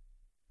things.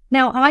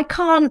 Now, I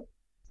can't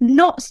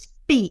not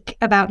speak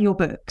about your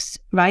books,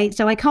 right?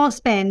 So I can't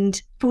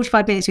spend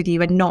 45 minutes with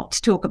you and not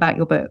talk about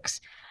your books.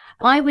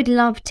 I would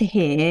love to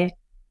hear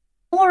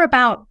more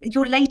about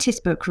your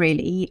latest book,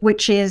 really,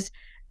 which is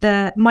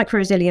the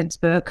micro-resilience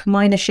book,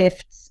 Minor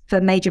Shifts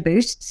for Major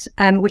Boosts,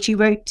 which you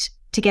wrote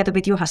together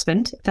with your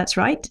husband, if that's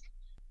right.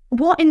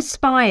 What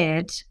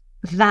inspired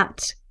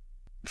that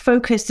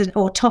focus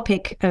or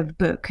topic of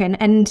book?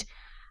 And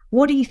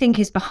what do you think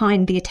is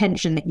behind the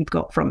attention that you've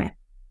got from it?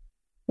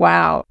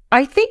 Wow.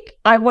 I think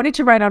I wanted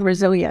to write on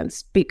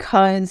resilience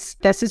because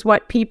this is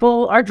what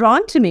people are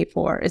drawn to me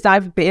for, is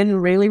I've been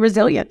really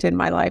resilient in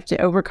my life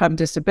to overcome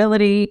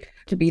disability,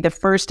 to be the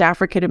first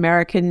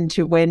African-American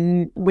to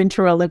win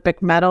Winter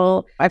Olympic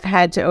medal. I've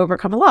had to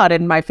overcome a lot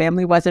and my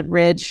family wasn't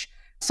rich.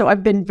 So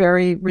I've been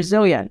very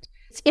resilient.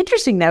 It's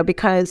interesting though,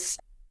 because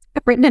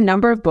I've written a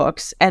number of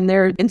books and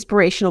they're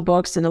inspirational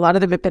books and a lot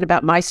of them have been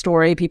about my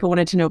story. People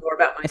wanted to know more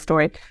about my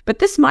story. But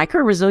this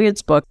micro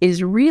resilience book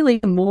is really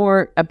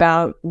more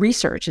about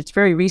research. It's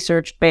very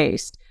research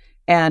based.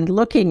 and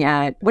looking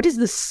at what is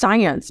the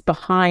science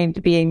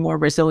behind being more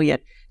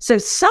resilient. So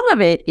some of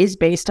it is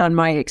based on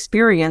my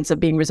experience of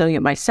being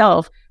resilient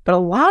myself, but a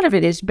lot of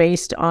it is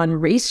based on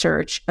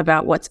research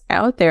about what's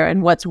out there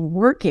and what's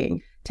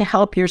working to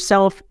help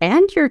yourself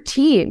and your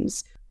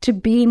teams to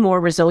be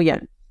more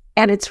resilient.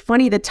 And it's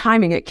funny, the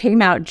timing, it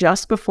came out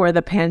just before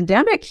the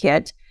pandemic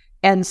hit.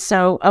 And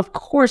so, of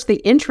course,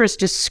 the interest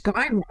just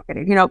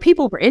skyrocketed.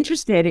 People were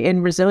interested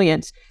in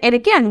resilience. And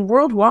again,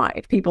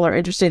 worldwide, people are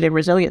interested in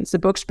resilience. The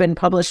book's been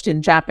published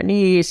in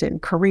Japanese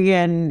and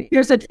Korean.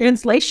 There's a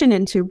translation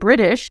into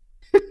British.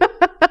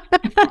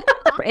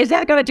 Is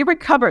that got a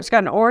different cover? It's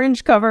got an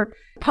orange cover.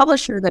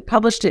 Publisher that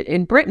published it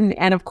in Britain.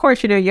 And of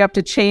course, you have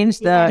to change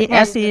the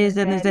S's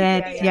and the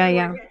Z's.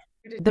 Yeah.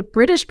 The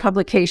British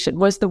publication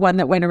was the one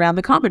that went around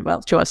the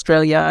Commonwealth to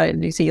Australia and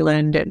New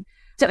Zealand. And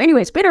so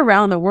anyway, it's been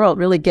around the world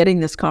really getting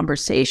this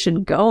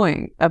conversation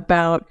going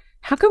about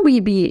how can we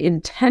be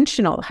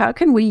intentional? How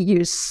can we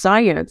use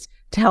science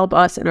to help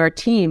us and our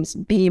teams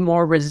be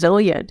more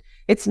resilient?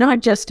 It's not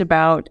just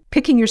about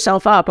picking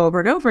yourself up over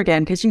and over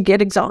again because you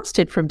get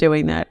exhausted from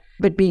doing that,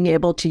 but being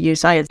able to use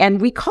science. And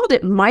we called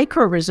it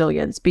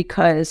micro-resilience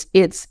because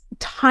it's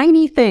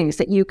tiny things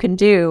that you can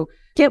do.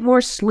 Get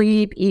more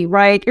sleep, eat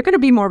right. You're going to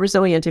be more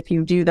resilient if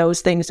you do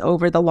those things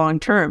over the long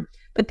term.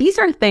 But these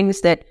are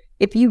things that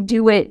if you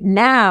do it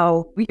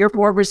now, you're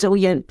more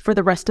resilient for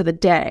the rest of the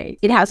day.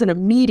 It has an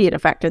immediate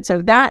effect. And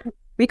so that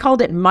we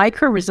called it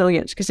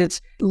micro-resilience because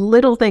it's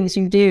little things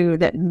you do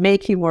that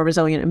make you more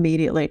resilient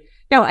immediately.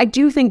 Now, I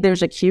do think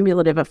there's a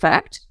cumulative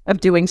effect of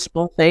doing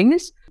small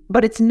things,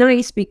 but it's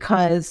nice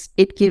because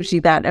it gives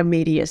you that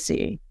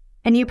immediacy.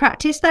 And you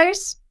practice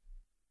those?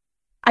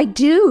 I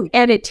do.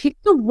 And it takes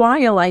a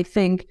while, I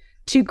think,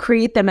 to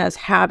create them as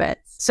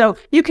habits. So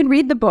you can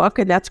read the book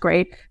and that's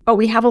great, but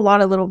we have a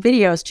lot of little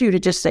videos too to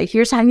just say,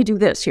 here's how you do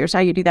this, here's how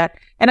you do that.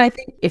 And I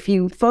think if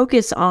you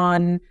focus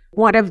on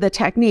one of the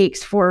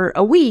techniques for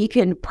a week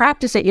and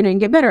practice it, and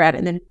get better at it,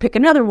 and then pick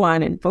another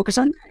one and focus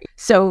on that.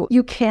 So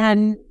you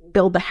can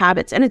build the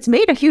habits. And it's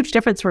made a huge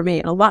difference for me.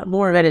 And a lot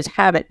more of it is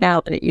habit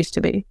now than it used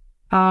to be.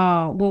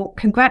 Oh, well,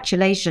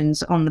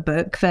 congratulations on the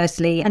book,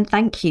 firstly, and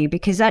thank you,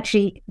 because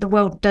actually the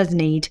world does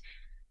need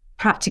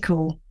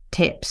practical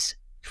tips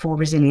for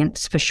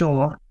resilience, for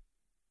sure.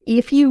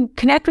 If you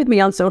connect with me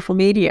on social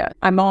media,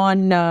 I'm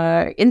on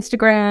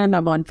Instagram,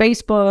 I'm on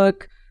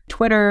Facebook,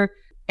 Twitter,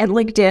 and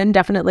LinkedIn,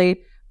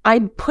 definitely. I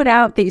put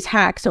out these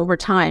hacks over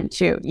time,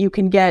 too. You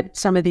can get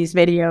some of these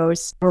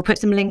videos. We'll put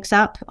some links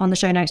up on the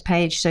show notes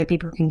page so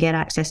people can get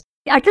access.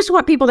 I just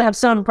want people to have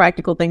some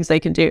practical things they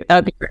can do. That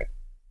would be great.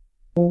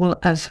 All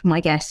of my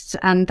guests.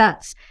 And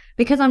that's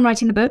because I'm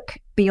writing the book,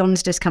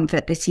 Beyond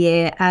Discomfort, this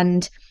year.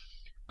 And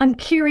I'm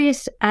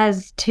curious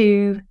as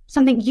to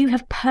something you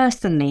have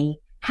personally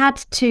had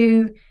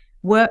to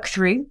work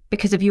through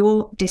because of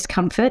your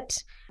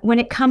discomfort when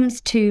it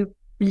comes to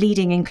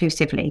leading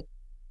inclusively.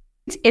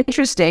 It's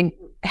interesting.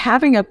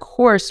 Having a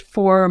course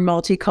for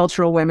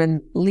multicultural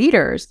women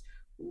leaders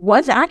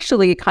was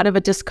actually kind of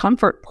a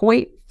discomfort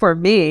point for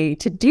me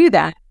to do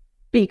that.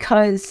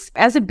 Because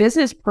as a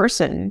business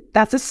person,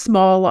 that's a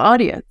small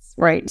audience,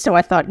 right? So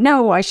I thought,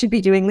 no, I should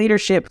be doing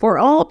leadership for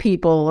all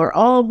people or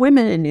all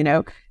women,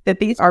 that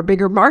these are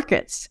bigger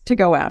markets to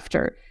go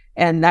after.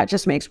 And that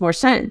just makes more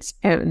sense.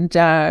 And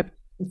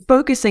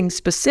focusing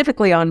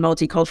specifically on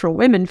multicultural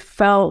women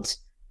felt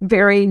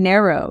very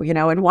narrow,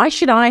 and why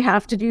should I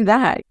have to do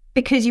that?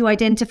 Because you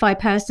identify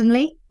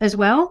personally as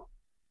well?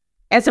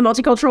 As a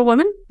multicultural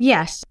woman?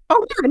 Yes.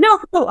 Oh, yeah,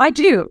 no, I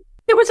do.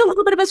 There was a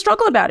little bit of a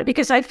struggle about it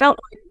because I felt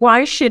like,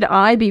 why should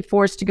I be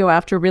forced to go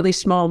after a really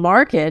small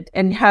market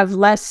and have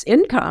less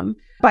income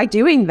by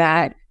doing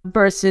that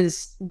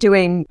versus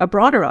doing a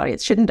broader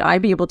audience? Shouldn't I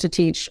be able to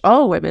teach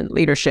all women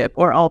leadership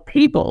or all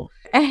people?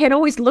 I had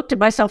always looked at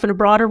myself in a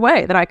broader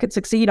way that I could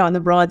succeed on the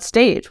broad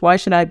stage. Why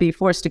should I be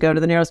forced to go to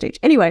the narrow stage?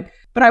 Anyway,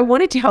 but I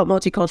wanted to help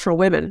multicultural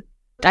women.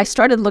 I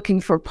started looking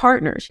for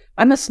partners.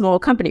 I'm a small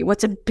company.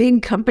 What's a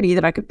big company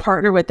that I could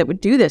partner with that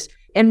would do this?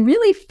 And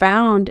really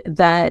found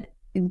that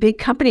big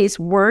companies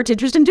weren't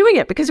interested in doing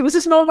it because it was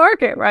a small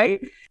market, right?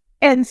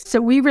 And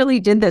so we really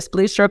did this.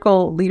 Blue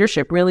Circle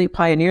Leadership really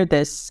pioneered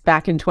this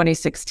back in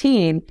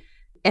 2016.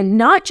 And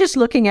not just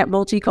looking at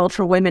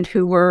multicultural women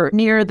who were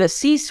near the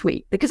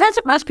C-suite, because that's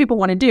what most people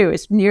want to do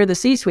is near the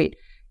C-suite.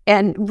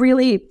 And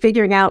really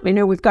figuring out,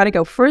 we've got to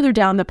go further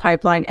down the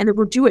pipeline and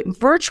we'll do it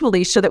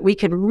virtually so that we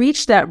can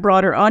reach that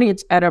broader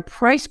audience at a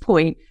price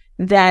point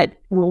that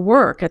will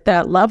work at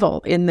that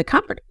level in the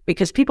company,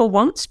 because people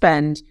won't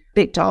spend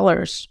big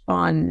dollars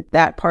on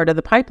that part of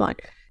the pipeline.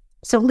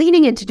 So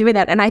leaning into doing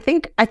that. And I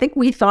think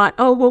we thought,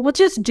 we'll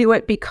just do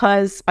it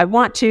because I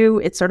want to.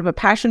 It's sort of a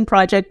passion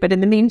project. But in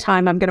the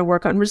meantime, I'm going to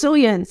work on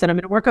resilience and I'm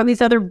going to work on these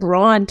other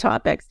broad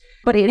topics.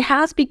 But it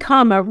has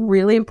become a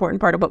really important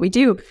part of what we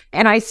do.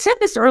 And I said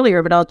this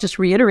earlier, but I'll just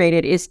reiterate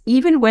it, is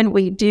even when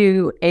we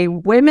do a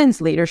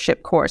women's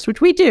leadership course,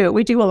 which we do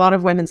a lot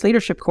of women's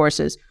leadership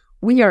courses,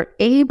 we are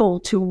able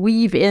to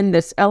weave in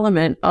this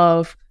element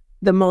of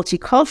the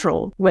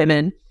multicultural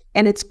women.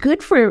 And it's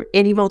good for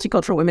any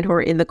multicultural women who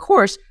are in the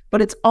course,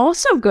 But it's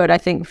also good, I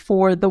think,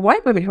 for the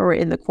white women who are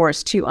in the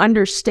course to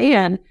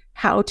understand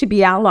how to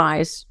be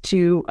allies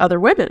to other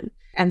women.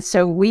 And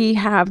so we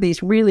have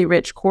these really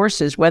rich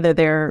courses, whether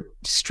they're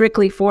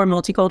strictly for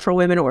multicultural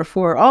women or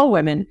for all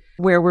women,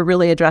 where we're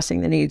really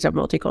addressing the needs of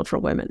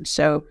multicultural women.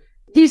 So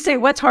you say,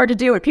 what's hard to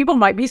do? And people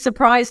might be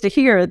surprised to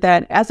hear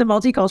that as a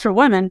multicultural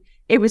woman,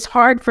 it was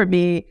hard for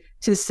me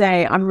to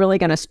say, I'm really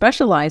going to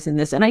specialize in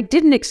this. And I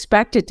didn't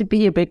expect it to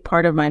be a big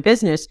part of my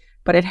business,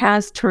 but it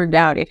has turned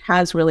out, it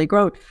has really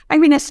grown. I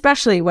mean,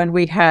 especially when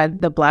we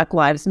had the Black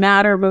Lives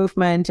Matter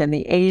movement and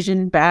the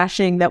Asian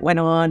bashing that went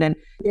on. And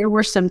there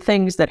were some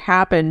things that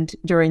happened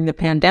during the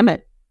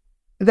pandemic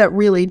that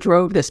really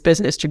drove this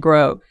business to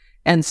grow.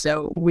 And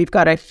so we've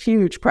got a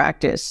huge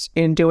practice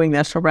in doing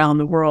this around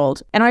the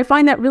world. And I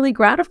find that really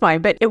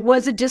gratifying. But it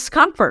was a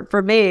discomfort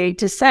for me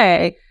to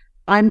say,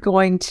 I'm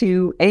going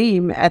to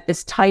aim at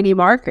this tiny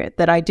market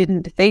that I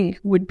didn't think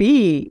would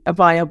be a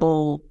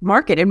viable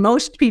market. And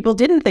most people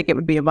didn't think it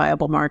would be a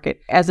viable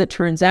market. As it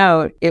turns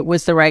out, it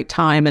was the right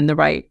time and the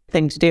right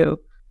thing to do.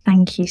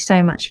 Thank you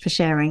so much for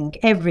sharing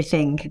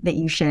everything that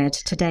you shared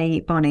today,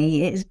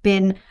 Bonnie. It's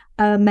been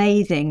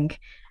amazing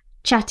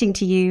chatting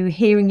to you,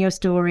 hearing your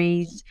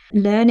stories,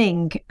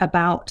 learning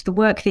about the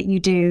work that you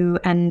do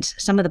and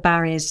some of the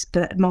barriers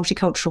that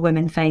multicultural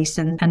women face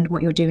and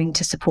what you're doing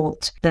to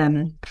support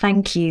them.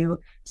 Thank you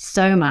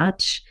so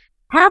much.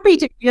 Happy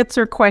to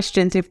answer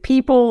questions. If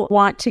people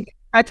want to get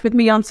in touch with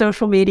me on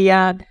social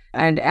media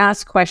and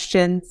ask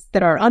questions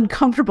that are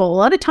uncomfortable, a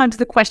lot of times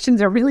the questions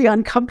are really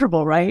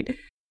uncomfortable, right?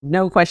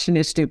 No question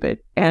is stupid.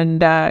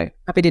 And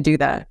happy to do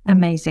that.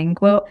 Amazing.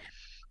 Well,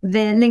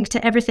 the link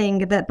to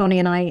everything that Bonnie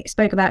and I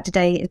spoke about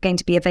today is going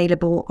to be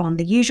available on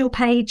the usual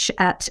page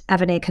at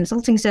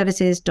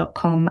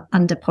avenirconsultingservices.com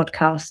under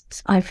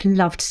podcasts. I've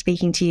loved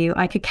speaking to you.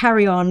 I could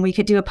carry on. We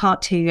could do a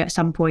part 2 at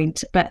some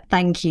point, but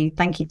thank you,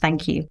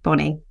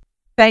 Bonnie.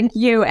 Thank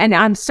you. And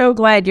I'm so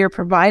glad you're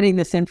providing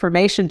this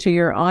information to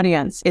your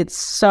audience. It's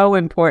so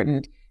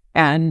important.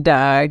 And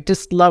I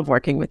just love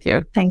working with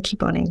you. Thank you,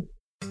 Bonnie.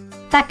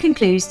 That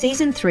concludes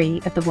season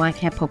 3 of the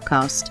YCare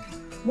podcast.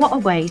 What a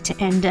way to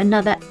end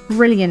another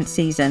brilliant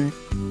season.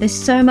 There's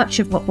so much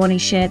of what Bonnie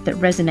shared that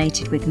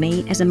resonated with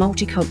me as a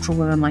multicultural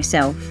woman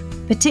myself,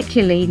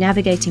 particularly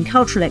navigating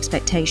cultural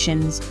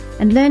expectations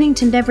and learning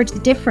to leverage the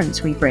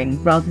difference we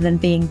bring rather than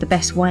being the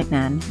best white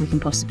man we can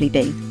possibly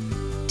be.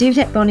 Do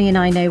let Bonnie and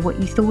I know what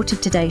you thought of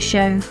today's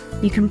show.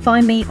 You can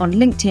find me on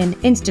LinkedIn,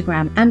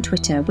 Instagram and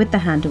Twitter with the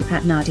handle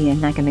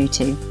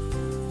 @NadiaNagamutu.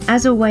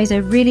 As always, I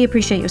really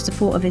appreciate your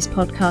support of this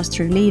podcast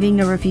through leaving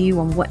a review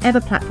on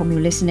whatever platform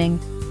you're listening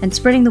and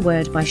spreading the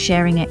word by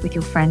sharing it with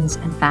your friends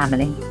and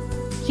family.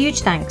 Huge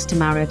thanks to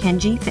Mauro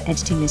Kenji for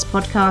editing this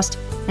podcast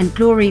and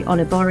Glory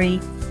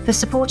Olibori for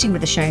supporting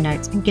with the show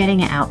notes and getting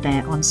it out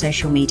there on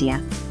social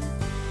media.